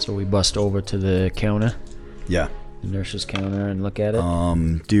area. So we bust over to the counter. Yeah. The nurse's counter and look at it.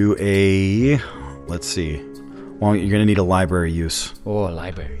 Let's see. Well, you're gonna need a library use. Oh, a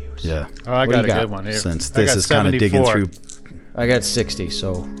library use. Yeah. Oh, I got a good one here. Since this is kind of digging through. I got 60.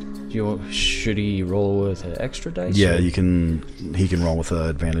 So, should he roll with extra dice? Yeah, he can roll with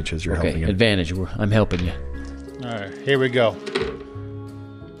advantage as you're helping him. Advantage. I'm helping you. All right, here we go.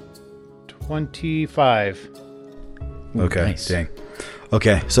 25. Okay. Nice. Dang.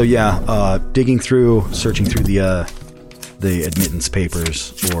 Okay, so searching through the admittance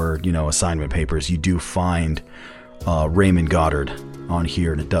papers or assignment papers, you do find Raymond Goddard on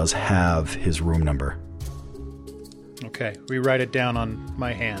here, and it does have his room number. Okay, rewrite it down on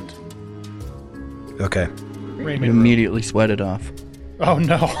my hand. Okay. Raymond immediately sweated off. Oh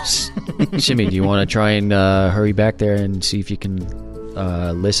no, Jimmy, do you want to try and hurry back there and see if you can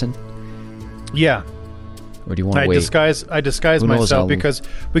listen? Yeah. Or do you want to wait? I disguise myself because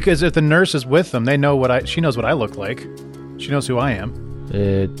if the nurse is with them, they know she knows what I look like. She knows who I am.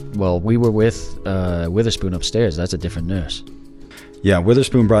 Well, we were with Witherspoon upstairs. That's a different nurse. Yeah,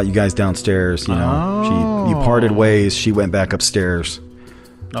 Witherspoon brought you guys downstairs. You parted ways. She went back upstairs.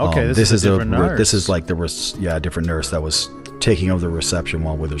 Okay, this is a different nurse. This is like a different nurse that was taking over the reception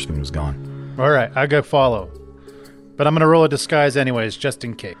while Witherspoon was gone. All right, I go follow, but I'm gonna roll a disguise anyways, just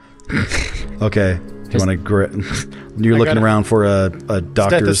in case. Okay. Do you want to you're looking around for a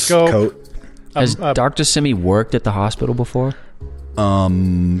doctor's coat. Has Dr. Simi worked at the hospital before?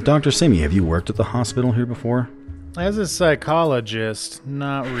 Dr. Simi, have you worked at the hospital here before? As a psychologist,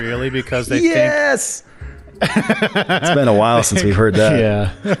 not really, because they yes! It's been a while since we've heard that.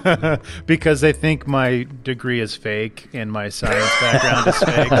 Yeah. Because they think my degree is fake and my science background is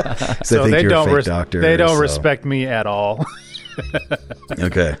fake. So they don't doctor. They don't respect me at all.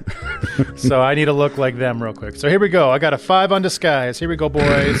 Okay. So I need to look like them real quick. So here we go. I got a 5 on disguise. Here we go,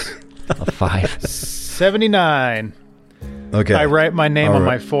 boys. A 5. 79. Okay. I write my name on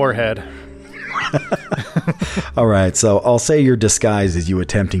my forehead. All right. So I'll say your disguise is you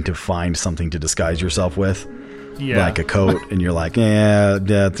attempting to find something to disguise yourself with. Yeah. Like a coat. And you're like, yeah,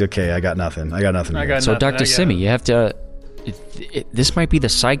 it's okay. I got nothing. So Dr. Simi, you have to... this might be the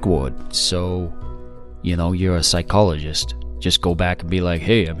psych ward. So, you're a psychologist. Just go back and be like,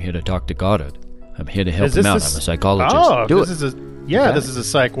 hey, I'm here to talk to Goddard. I'm here to help him out. I'm a psychologist. Oh, Do this it. is this is a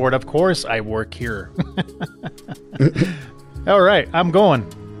psych ward. Of course I work here. All right, I'm going.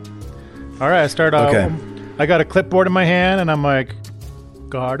 All right, I start off. Okay. I got a clipboard in my hand, and I'm like,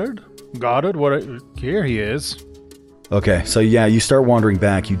 Goddard? Here he is. Okay, so yeah, you start wandering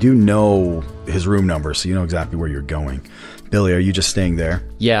back. You do know his room number, so you know exactly where you're going. Billy, are you just staying there?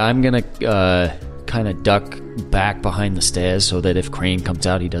 Yeah, I'm going to kind of duck back behind the stairs so that if Crane comes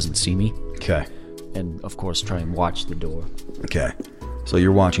out, he doesn't see me. Okay. And, of course, try and watch the door. Okay. So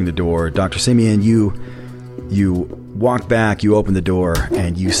you're watching the door. Dr. Simeon, you walk back, you open the door,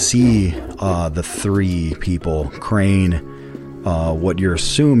 and you see the 3 people. Crane, what you're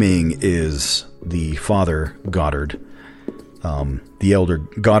assuming is the father, Goddard,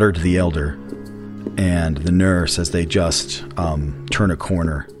 Goddard the elder, and the nurse as they just turn a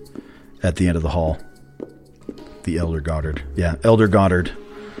corner at the end of the hall. The elder Goddard. Yeah, Elder Goddard.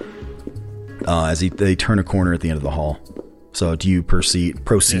 As they turn a corner at the end of the hall. So do you proceed?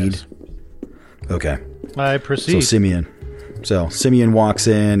 Yes. Okay. I proceed. So Simeon walks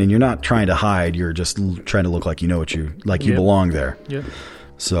in, and you're not trying to hide. You're just trying to look like you belong there. Yep.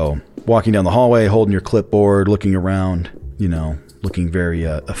 So walking down the hallway, holding your clipboard, looking around, looking very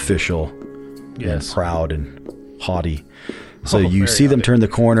official and proud and haughty. So you see them turn the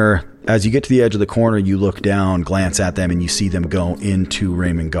corner. As you get to the edge of the corner, you look down, glance at them, and you see them go into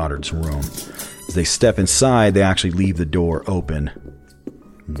Raymond Goddard's room. As they step inside, they actually leave the door open.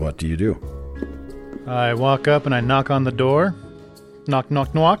 What do you do? I walk up and I knock on the door. Knock,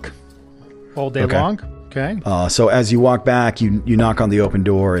 knock, knock. All day long. Okay. So as you walk back, you knock on the open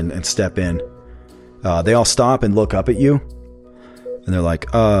door and step in. They all stop and look up at you. And they're like,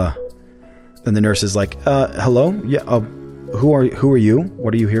 and the nurse is like, hello? Yeah, who are you?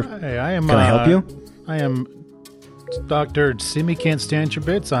 What are you here? Hey, I am. Can I help you? I am Dr. Simi Can't Stand Your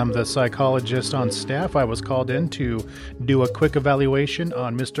Bits. I'm the psychologist on staff. I was called in to do a quick evaluation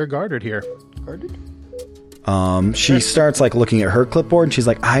on Mr. Goddard here. Goddard? She starts looking at her clipboard, and she's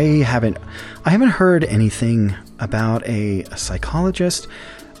like, I haven't heard anything about a psychologist.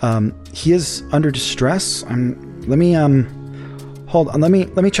 He is under distress. Let me hold on. Let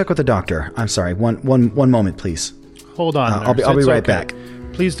me check with the doctor. I'm sorry. One moment, please. Hold on. I'll be right back.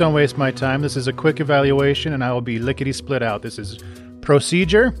 Please don't waste my time. This is a quick evaluation, and I will be lickety split out. This is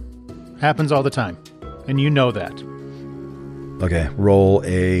procedure. Happens all the time, and you know that. Okay, roll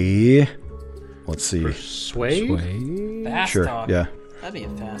a. Let's see. Persuade? Fast sure. talk. Yeah. That'd be a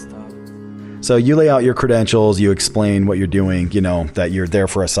fast talk. So you lay out your credentials. You explain what you're doing. That you're there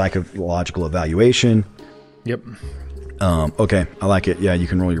for a psychological evaluation. Yep. Okay, I like it. Yeah, you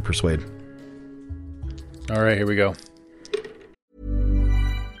can roll your persuade. All right, here we go.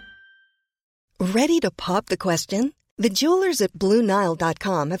 Ready to pop the question? The jewelers at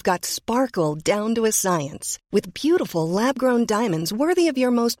BlueNile.com have got sparkle down to a science with beautiful lab-grown diamonds worthy of your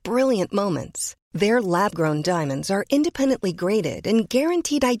most brilliant moments. Their lab-grown diamonds are independently graded and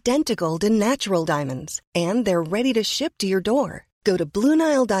guaranteed identical to natural diamonds, and they're ready to ship to your door. Go to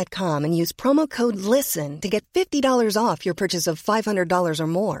BlueNile.com and use promo code LISTEN to get $50 off your purchase of $500 or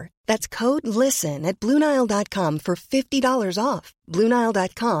more. That's code LISTEN at BlueNile.com for $50 off.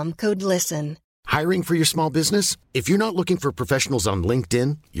 BlueNile.com, code LISTEN. Hiring for your small business? If you're not looking for professionals on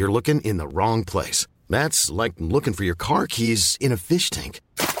LinkedIn, you're looking in the wrong place. That's like looking for your car keys in a fish tank.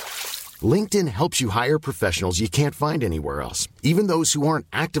 LinkedIn helps you hire professionals you can't find anywhere else, even those who aren't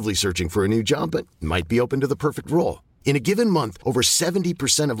actively searching for a new job but might be open to the perfect role. In a given month, over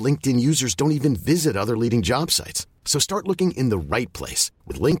 70% of LinkedIn users don't even visit other leading job sites. So start looking in the right place.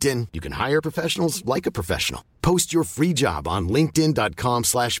 With LinkedIn, you can hire professionals like a professional. Post your free job on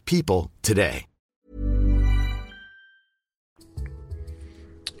linkedin.com/people today.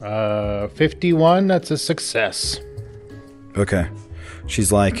 51, that's a success. Okay.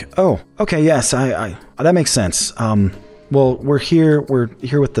 She's like, oh, okay, yes, I that makes sense. Well, we're here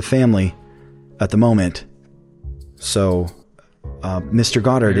with the family at the moment. So, Mr.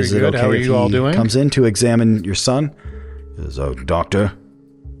 Goddard, Very is it good. okay How are if you all he doing? comes in to examine your son? He says, doctor.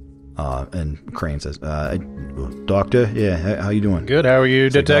 And Crane says, doctor, yeah, how you doing? Good. How are you,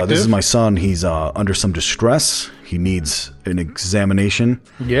 detective? This is my son. He's under some distress. He needs an examination.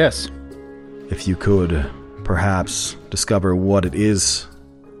 Yes. If you could perhaps discover what it is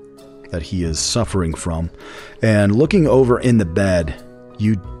that he is suffering from. And looking over in the bed,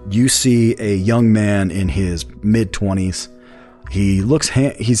 you see a young man in his mid-20s. He looks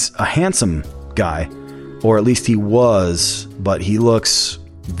he's a handsome guy, or at least he was, but he looks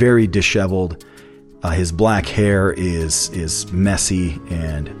very disheveled. His black hair is messy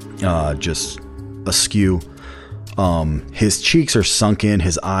and just askew. His cheeks are sunken.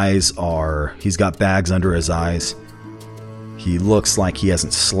 His eyes he's got bags under his eyes. He looks like he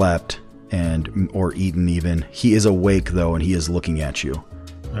hasn't slept or eaten even. He is awake though, and he is looking at you.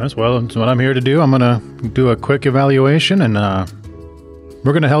 That's what I'm here to do. I'm going to do a quick evaluation, and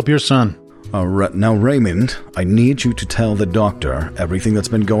we're going to help your son. Now, Raymond, I need you to tell the doctor everything that's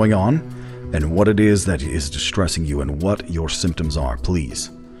been going on and what it is that is distressing you and what your symptoms are, please.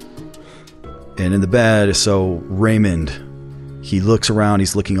 And in the bed, so Raymond, he looks around,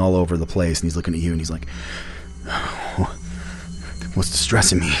 he's looking all over the place, and he's looking at you, and he's like, what's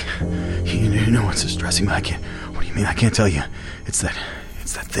distressing me? You know what's distressing me? What do you mean? I can't tell you. It's that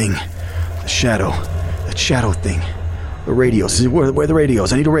thing, that shadow thing. The radios, where are the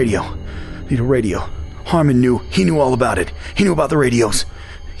radios? I need a radio. Harmon knew all about it. He knew about the radios.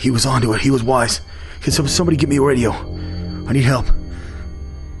 He was onto it. He was wise. Can somebody get me a radio? I need help.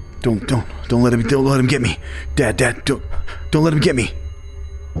 Don't let him get me. Dad, don't let him get me.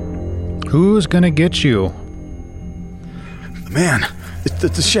 Who's gonna get you? The man,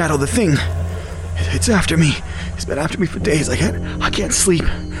 the shadow, the thing. It's after me. It's been after me for days. I can't sleep.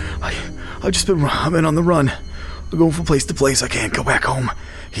 I've just been on the run. I'm going from place to place. I can't go back home.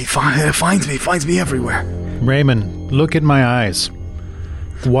 He finds me everywhere. Raymond, look at my eyes.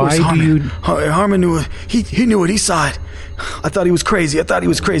 Why do you... Harmon knew it. He knew it. He saw it. I thought he was crazy.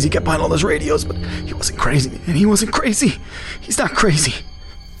 He kept buying all those radios, but he wasn't crazy. And he wasn't crazy. He's not crazy.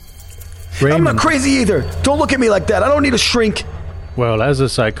 Raymond. I'm not crazy either. Don't look at me like that. I don't need a shrink. Well, as a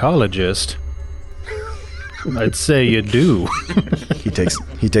psychologist, I'd say you do. He takes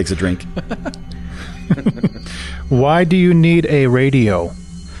a drink. Why do you need a radio?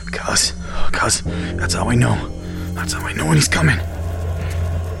 Cuz, that's how I know. That's how I know when he's coming.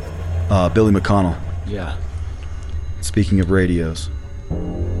 Billy McConnell. Yeah. Speaking of radios.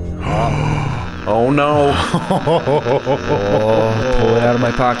 Oh no. Pull it out of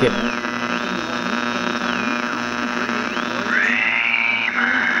my pocket.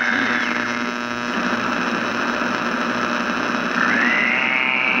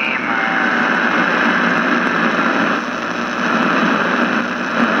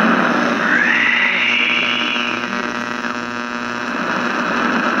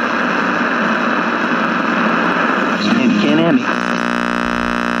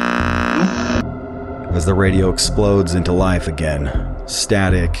 As the radio explodes into life again,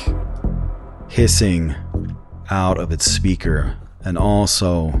 static hissing out of its speaker, and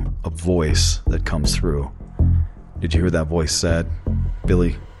also a voice that comes through. Did you hear that voice said?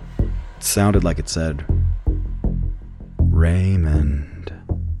 Billy, it sounded like it said, Raymond.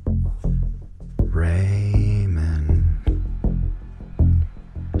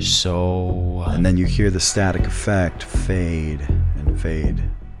 So... And then you hear the static effect fade and fade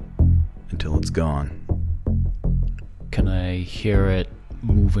until it's gone. Can I hear it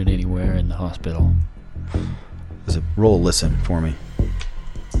moving anywhere in the hospital? Roll a listen for me.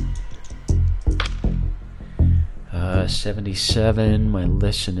 77. My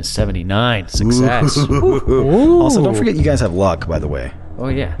listen is 79. Success. Ooh. Also, don't forget you guys have luck, by the way. Oh,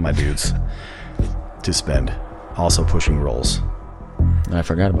 yeah. My dudes. To spend. Also pushing rolls. I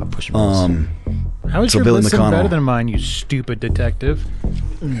forgot about pushing rolls. How is your Billy listen McConnell. better than mine, you stupid detective?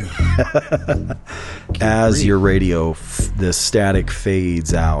 As your radio, the static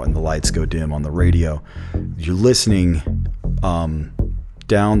fades out and the lights go dim on the radio, you're listening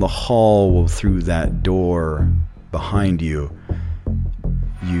down the hall through that door behind you.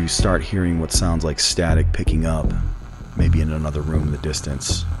 You start hearing what sounds like static picking up, maybe in another room in the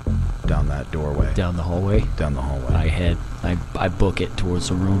distance, down that doorway. Down the hallway? Down the hallway. I book it towards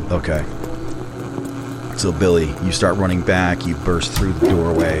the room. Okay. So Billy, you start running back, you burst through the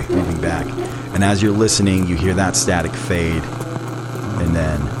doorway, moving back, and as you're listening, you hear that static fade, and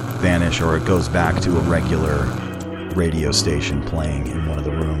then vanish, or it goes back to a regular radio station playing in one of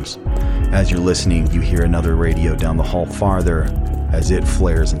the rooms. As you're listening, you hear another radio down the hall farther, as it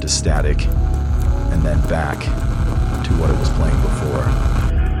flares into static, and then back to to what it was playing before,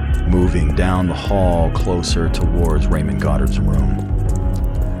 moving down the hall closer towards Raymond Goddard's room.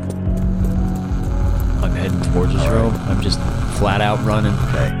 I'm heading towards his room. I'm just flat out running.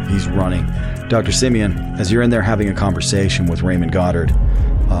 Okay, he's running. Dr. Simeon, as you're in there having a conversation with Raymond Goddard,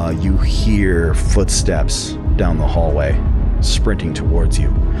 you hear footsteps down the hallway, sprinting towards you.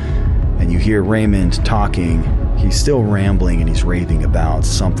 And you hear Raymond talking. He's still rambling and he's raving about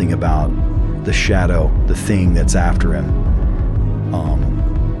something about the shadow, the thing that's after him.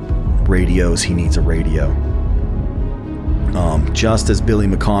 Radios, he needs a radio. Just as Billy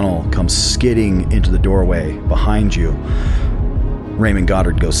McConnell comes skidding into the doorway behind you, Raymond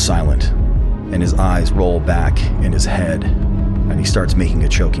Goddard goes silent, and his eyes roll back in his head, and he starts making a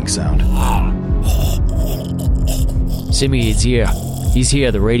choking sound. Simi, it's here. He's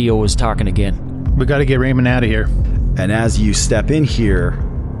here. The radio was talking again. We gotta get Raymond out of here. And as you step in here,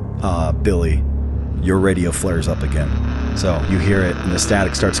 Billy, your radio flares up again. So you hear it, and the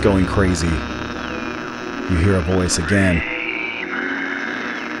static starts going crazy. You hear a voice again.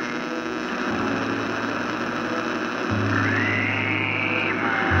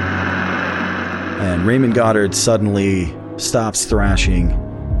 And Raymond Goddard suddenly stops thrashing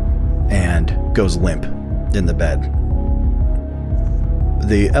and goes limp in the bed.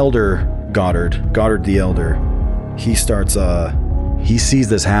 The elder Goddard the elder, he starts, he sees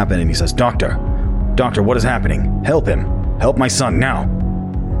this happen and he says, Doctor, what is happening? Help him. Help my son now.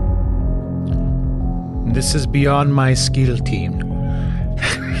 This is beyond my skill, team.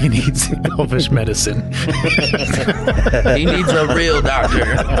 He needs elvish medicine. He needs a real doctor.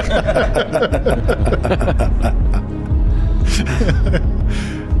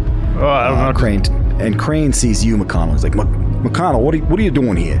 Oh, I don't know. Crane sees you, McConnell. He's like, McConnell, what are you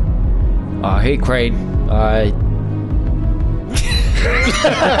doing here? Hey, Crane.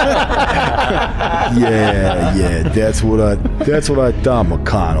 Yeah. That's what I thought,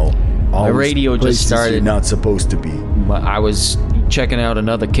 McConnell. My radio just started. You're not supposed to be. I was checking out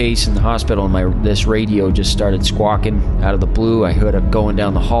another case in the hospital, and this radio just started squawking out of the blue. I heard it going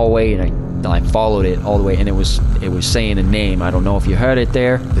down the hallway, and I followed it all the way, and it was saying a name. I don't know if you heard it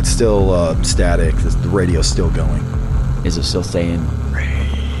there. It's still static. The radio's still going. Is it still saying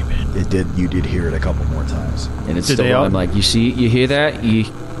Raymond? It did. You did hear it a couple more times. And it's still. I'm like, you hear that? You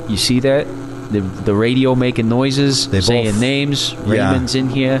see that? The radio making noises, saying names. Raymond's in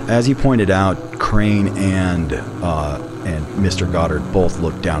here. As you pointed out, Crane and Mr. Goddard both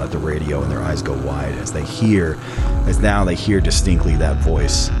look down at the radio, and their eyes go wide as they hear distinctly that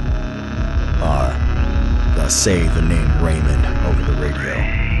voice say the name Raymond over the radio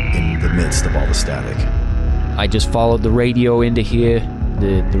in the midst of all the static. I just followed the radio into here.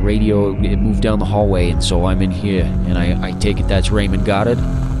 The radio, it moved down the hallway, and so I'm in here, and I take it that's Raymond Goddard.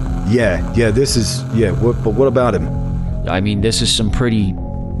 Yeah, this is, but what about him? I mean, this is some pretty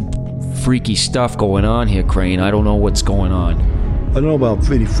freaky stuff going on here, Crane. I don't know what's going on. I don't know about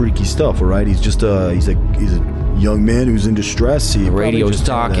any freaky stuff, all right? He's just, he's a young man who's in distress. The radio's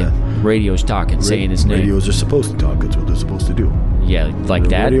talking. Radio's talking, saying his name. Radios are supposed to talk. That's what they're supposed to do. Yeah, like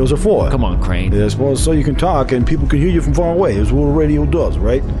that? Radios are for. Come on, Crane. They're supposed so you can talk and people can hear you from far away. That's what a radio does,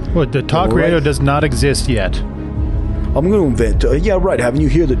 right? Well, the talk radio does not exist yet. I'm going to invent... yeah, right. Haven't you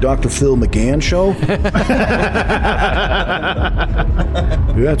heard the Dr. Phil McGann show?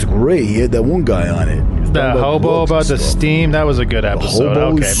 That's great. He had that one guy on it. The hobo about the steam. That was a good episode. The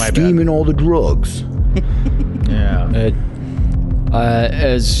hobo okay, my steaming all the drugs. Yeah.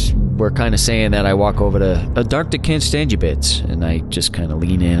 As we're kind of saying that, I walk over to Doctor Can't Stand Your Bits, and I just kind of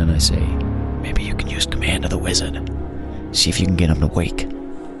lean in and I say, maybe you can use command of the wizard. See if you can get him to wake.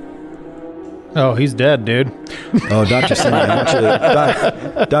 Oh, he's dead, dude. Oh, Dr. Simi,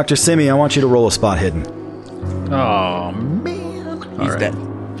 Dr. Simi, I want you to roll a spot hidden. Oh, man. He's dead.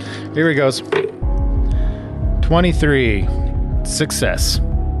 Here he goes. 23. Success.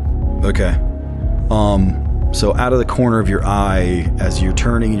 Okay. So out of the corner of your eye, as you're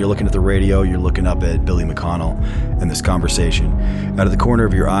turning and you're looking at the radio, you're looking up at Billy McConnell and this conversation. Out of the corner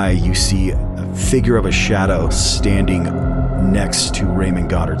of your eye, you see a figure of a shadow standing next to Raymond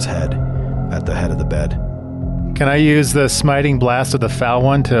Goddard's head. At the head of the bed. Can I use the smiting blast of the foul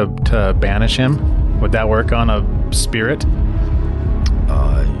one to banish him? Would that work on a spirit?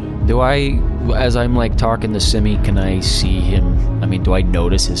 Do I, as I'm like talking to Simi, can I see him? I mean, do I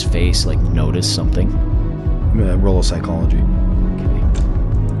notice his face? Like notice something? Roll a psychology.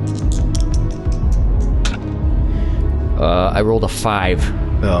 Okay. I rolled a 5.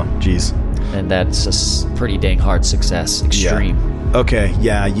 Oh, jeez. And that's a pretty dang hard success. Extreme. Yeah. Okay,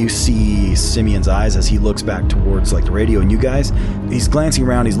 yeah, you see Simeon's eyes as he looks back towards like the radio and you guys. He's glancing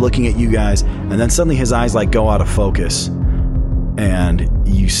around, he's looking at you guys, and then suddenly his eyes like go out of focus, and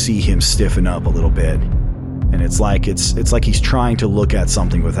you see him stiffen up a little bit, and it's like he's trying to look at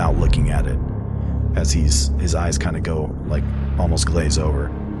something without looking at it, as his eyes kind of go like almost glaze over.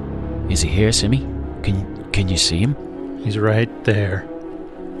 Is he here, Simi? Can you see him? He's right there.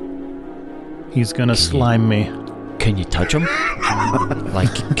 He's gonna slime me. Can you touch him?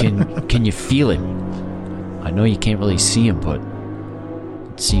 Like, can you feel him? I know you can't really see him, but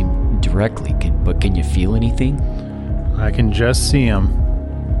see him directly. But can you feel anything? I can just see him,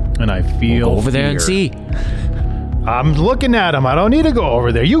 and I feel. We'll go over there and see. I'm looking at him. I don't need to go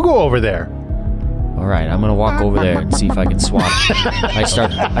over there. You go over there. All right, I'm gonna walk over there and see if I can swat him.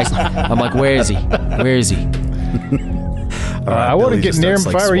 I'm like, where is he? Where is he? I wouldn't get near him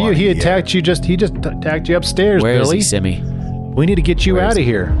if I were you. He attacked you. He just attacked you upstairs, Billy. Where is he, Simi? We need to get you out of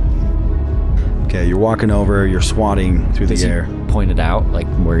here. Okay, you're walking over. You're swatting through the air. Pointed out, like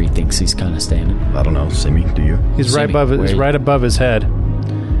where he thinks he's kind of standing. I don't know, Simi. Do you? He's right above. He's right above his head.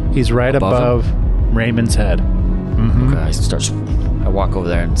 He's right above Raymond's head. Mm-hmm. Okay, I walk over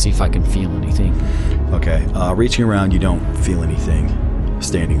there and see if I can feel anything. Okay, reaching around, you don't feel anything.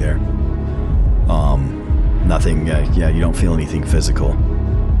 Standing there. Nothing, you don't feel anything physical.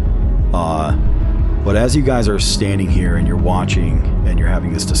 But as you guys are standing here and you're watching and you're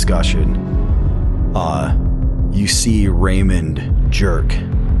having this discussion, you see Raymond jerk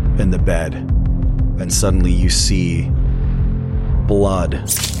in the bed, and suddenly you see blood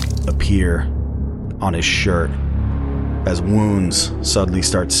appear on his shirt as wounds suddenly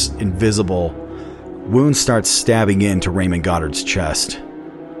wounds start stabbing into Raymond Goddard's chest,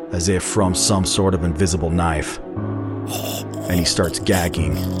 as if from some sort of invisible knife. And he starts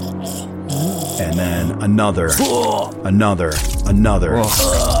gagging. And then another.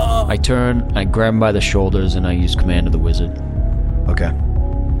 I turn, I grab him by the shoulders, and I use Command of the Wizard. Okay.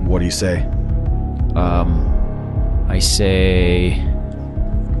 What do you say? I say...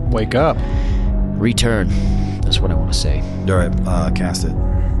 Wake up. Return. That's what I want to say. Alright, cast it.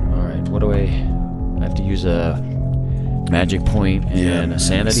 Alright, what do I have to use a... magic point and a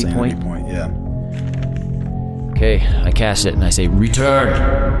sanity point? Yeah. Okay, I cast it and I say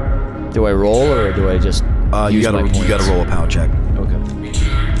return. Do I roll or do I just you gotta roll a power check. Okay.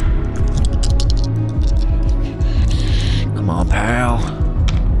 Come on, pal.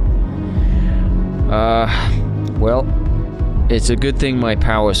 Well, it's a good thing my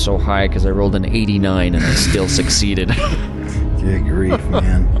power is so high because I rolled an 89 and I still succeeded. Good grief,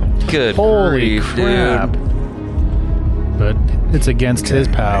 man. Good Holy grief, crap. dude. But it's against his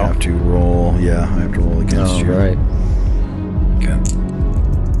power. I have to roll against you. Right. Okay.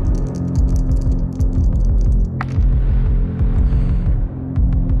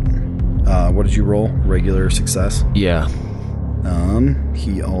 What did you roll? Regular success? Yeah.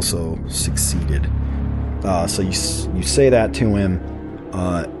 He also succeeded. So you say that to him.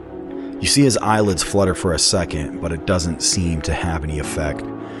 You see his eyelids flutter for a second, but it doesn't seem to have any effect,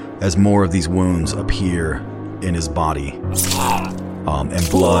 as more of these wounds appear in his body, and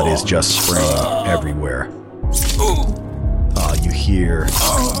blood is just spraying everywhere. You hear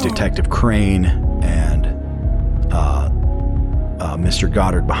Detective Crane and Mr.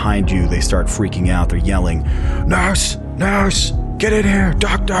 Goddard behind you. They start freaking out. They're yelling, "Nurse! Nurse! Get in here!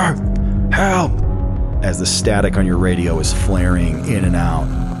 Doctor! Help!" As the static on your radio is flaring in and out,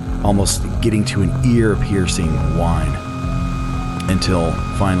 almost getting to an ear-piercing whine, until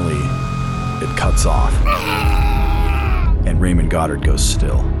finally it cuts off, and Raymond Goddard goes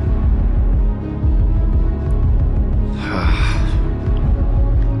still.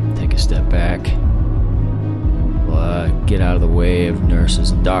 Take a step back. Get out of the way of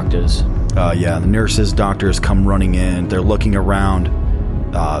nurses and doctors. The nurses, doctors come running in. They're looking around.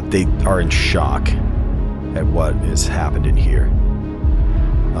 They are in shock at what has happened in here.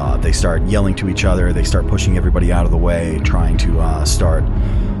 They start yelling to each other. They start pushing everybody out of the way, trying to start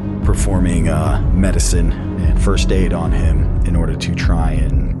performing medicine and first aid on him in order to try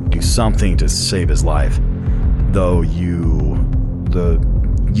and do something to save his life. Though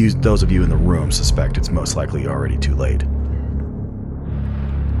those of you in the room suspect it's most likely already too late.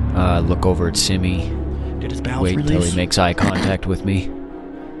 Look over at Simi. Did his bowels wait release? till he makes eye contact with me,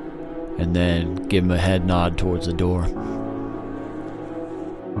 and then give him a head nod towards the door.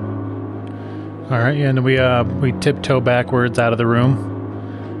 All right, and we tiptoe backwards out of the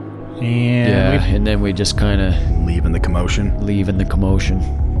room, and and then we just kind of leave in the commotion.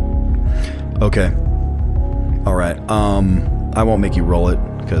 Okay. All right. I won't make you roll it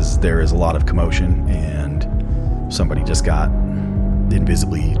because there is a lot of commotion and somebody just got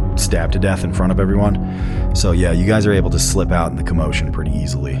invisibly stabbed to death in front of everyone. So yeah, you guys are able to slip out in the commotion pretty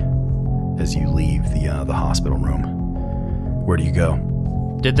easily as you leave the hospital room. Where do you go?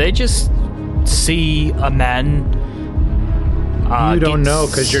 Did they just see a man you don't know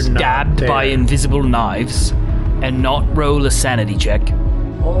because you're not stabbed by invisible knives and not roll a sanity check?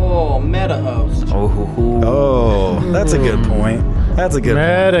 Oh, meta host. Oh, that's a good point. That's a good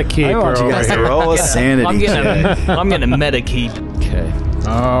meta point. keep. I want you guys to roll a sanity check. I'm gonna meta keep. Okay.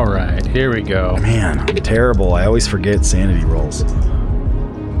 All right, here we go. Man, I'm terrible. I always forget sanity rolls.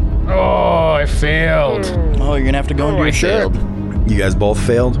 Oh, I failed. Oh, you're gonna have to go into your shirt. You guys both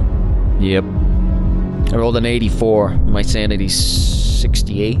failed? Yep. I rolled an 84. My sanity's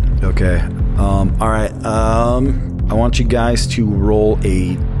 68. Okay. All right. I want you guys to roll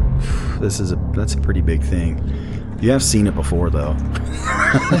a. That's a pretty big thing. You have seen it before, though.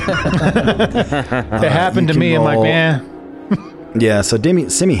 It happened to me. I'm like, man. Yeah. So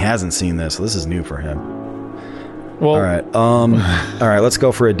Simi hasn't seen this. So this is new for him. Well, all right. All right. Let's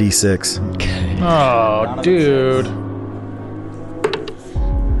go for a D6. Okay. Oh, dude.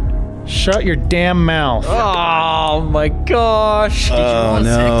 Shut your damn mouth. Oh my gosh. Oh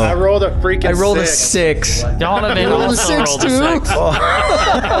no. I rolled a freaking I rolled six. a 6. Donovan rolled a 6 too.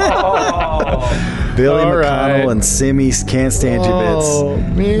 Billy McConnell and Simi can't stand your bits.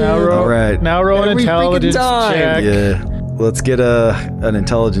 Man. All right. Now roll an intelligence check. Yeah. Let's get an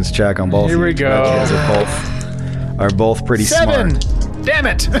intelligence check on both. Here of you. we go. You guys are both pretty 7. smart. Damn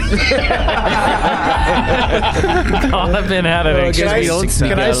it. Donovan had it. Can I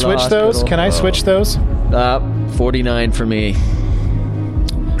switch those? Can I switch those? 49 for me.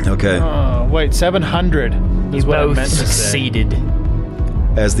 Okay. Oh, wait, 700 is what I meant to say. Succeeded.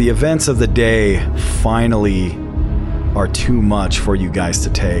 As the events of the day finally are too much for you guys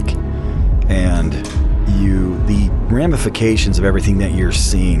to take, and the ramifications of everything that you're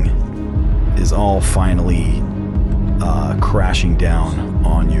seeing is all finally crashing down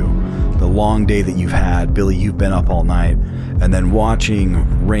on you. The long day that you've had, Billy, you've been up all night, and then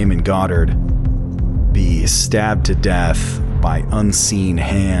watching Raymond Goddard be stabbed to death by unseen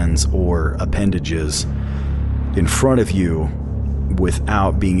hands or appendages in front of you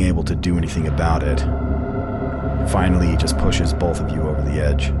without being able to do anything about it, finally just pushes both of you over the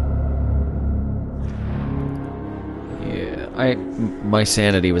edge. Yeah, my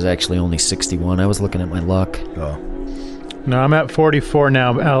sanity was actually only 61. I was looking at my luck. Oh. No, I'm at 44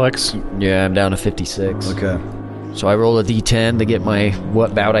 now, Alex. Yeah, I'm down to 56. Okay. So I roll a D10 to get my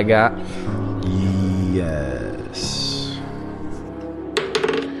what bout I got? Yes.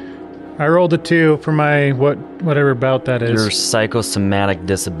 I rolled a 2 for my whatever bout that is. Your psychosomatic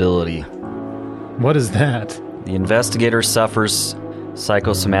disability. What is that? The investigator suffers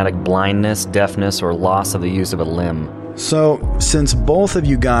psychosomatic blindness, deafness, or loss of the use of a limb. So, since both of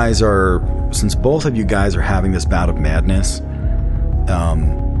you guys are having this bout of madness,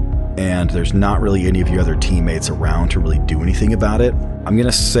 and there's not really any of your other teammates around to really do anything about it, I'm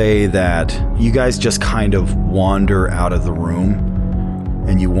gonna say that you guys just kind of wander out of the room,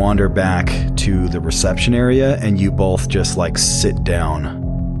 and you wander back to the reception area, and you both just like sit down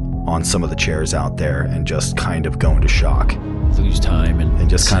on some of the chairs out there and just kind of go into shock. Lose time and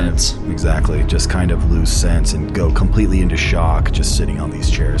just sense. Just kind of lose sense and go completely into shock just sitting on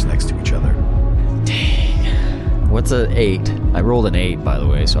these chairs next to each other. Dang. What's an 8? I rolled an 8, by the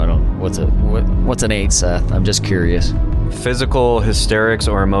way, so I don't. What's an 8, Seth? I'm just curious. Physical hysterics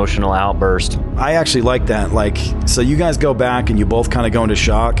or emotional outburst. I actually like that. Like, so you guys go back and you both kind of go into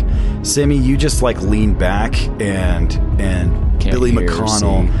shock. Simi, you just like lean back and Billy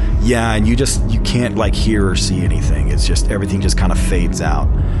McConnell. Yeah, and you can't like hear or see anything. It's just everything just kind of fades out.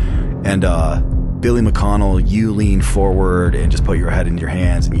 And Billy McConnell, you lean forward and just put your head in your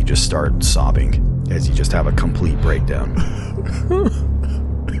hands and you just start sobbing as you just have a complete breakdown.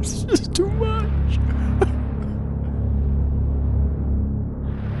 It's just too much.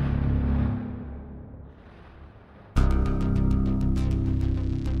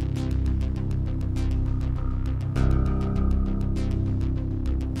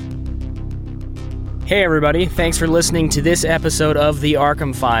 Hey everybody, thanks for listening to this episode of The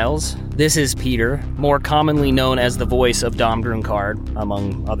Arkham Files. This is Peter, more commonly known as the voice of Dom Grunkard,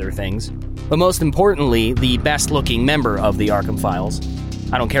 among other things. But most importantly, the best-looking member of The Arkham Files.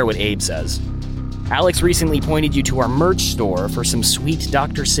 I don't care what Abe says. Alex recently pointed you to our merch store for some sweet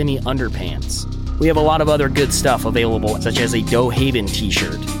Dr. Simi underpants. We have a lot of other good stuff available, such as a Doe Haven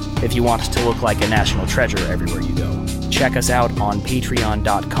t-shirt, if you want to look like a national treasure everywhere you go. Check us out on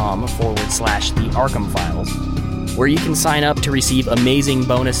patreon.com/The Arkham Files, where you can sign up to receive amazing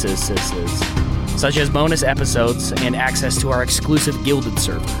bonuses such as bonus episodes and access to our exclusive Gilded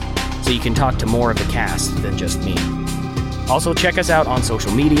server, so you can talk to more of the cast than just me. Also, check us out on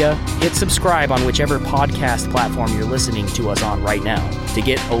social media. Hit subscribe on whichever podcast platform you're listening to us on right now to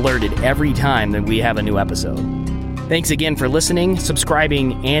get alerted every time that we have a new episode. Thanks again for listening,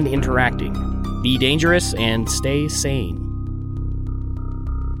 subscribing, and interacting. Be dangerous and stay sane.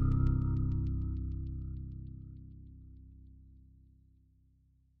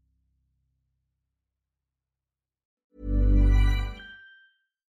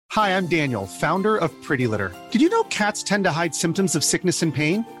 Hi, I'm Daniel, founder of Pretty Litter. Did you know cats tend to hide symptoms of sickness and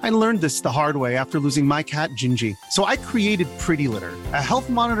pain? I learned this the hard way after losing my cat, Gingy. So I created Pretty Litter, a health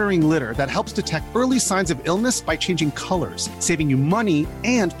monitoring litter that helps detect early signs of illness by changing colors, saving you money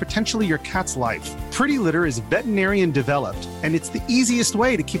and potentially your cat's life. Pretty Litter is veterinarian developed, and it's the easiest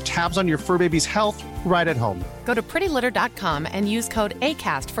way to keep tabs on your fur baby's health right at home. Go to prettylitter.com and use code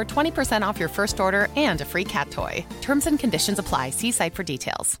ACAST for 20% off your first order and a free cat toy. Terms and conditions apply. See site for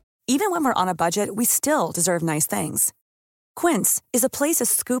details. Even when we're on a budget, we still deserve nice things. Quince is a place to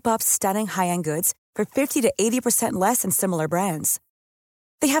scoop up stunning high-end goods for 50 to 80% less than similar brands.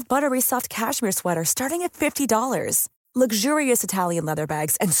 They have buttery soft cashmere sweaters starting at $50, luxurious Italian leather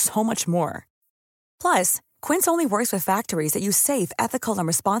bags, and so much more. Plus, Quince only works with factories that use safe, ethical, and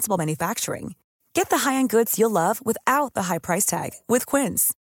responsible manufacturing. Get the high-end goods you'll love without the high price tag with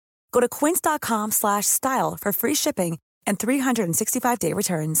Quince. Go to quince.com/style for free shipping and 365-day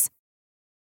returns.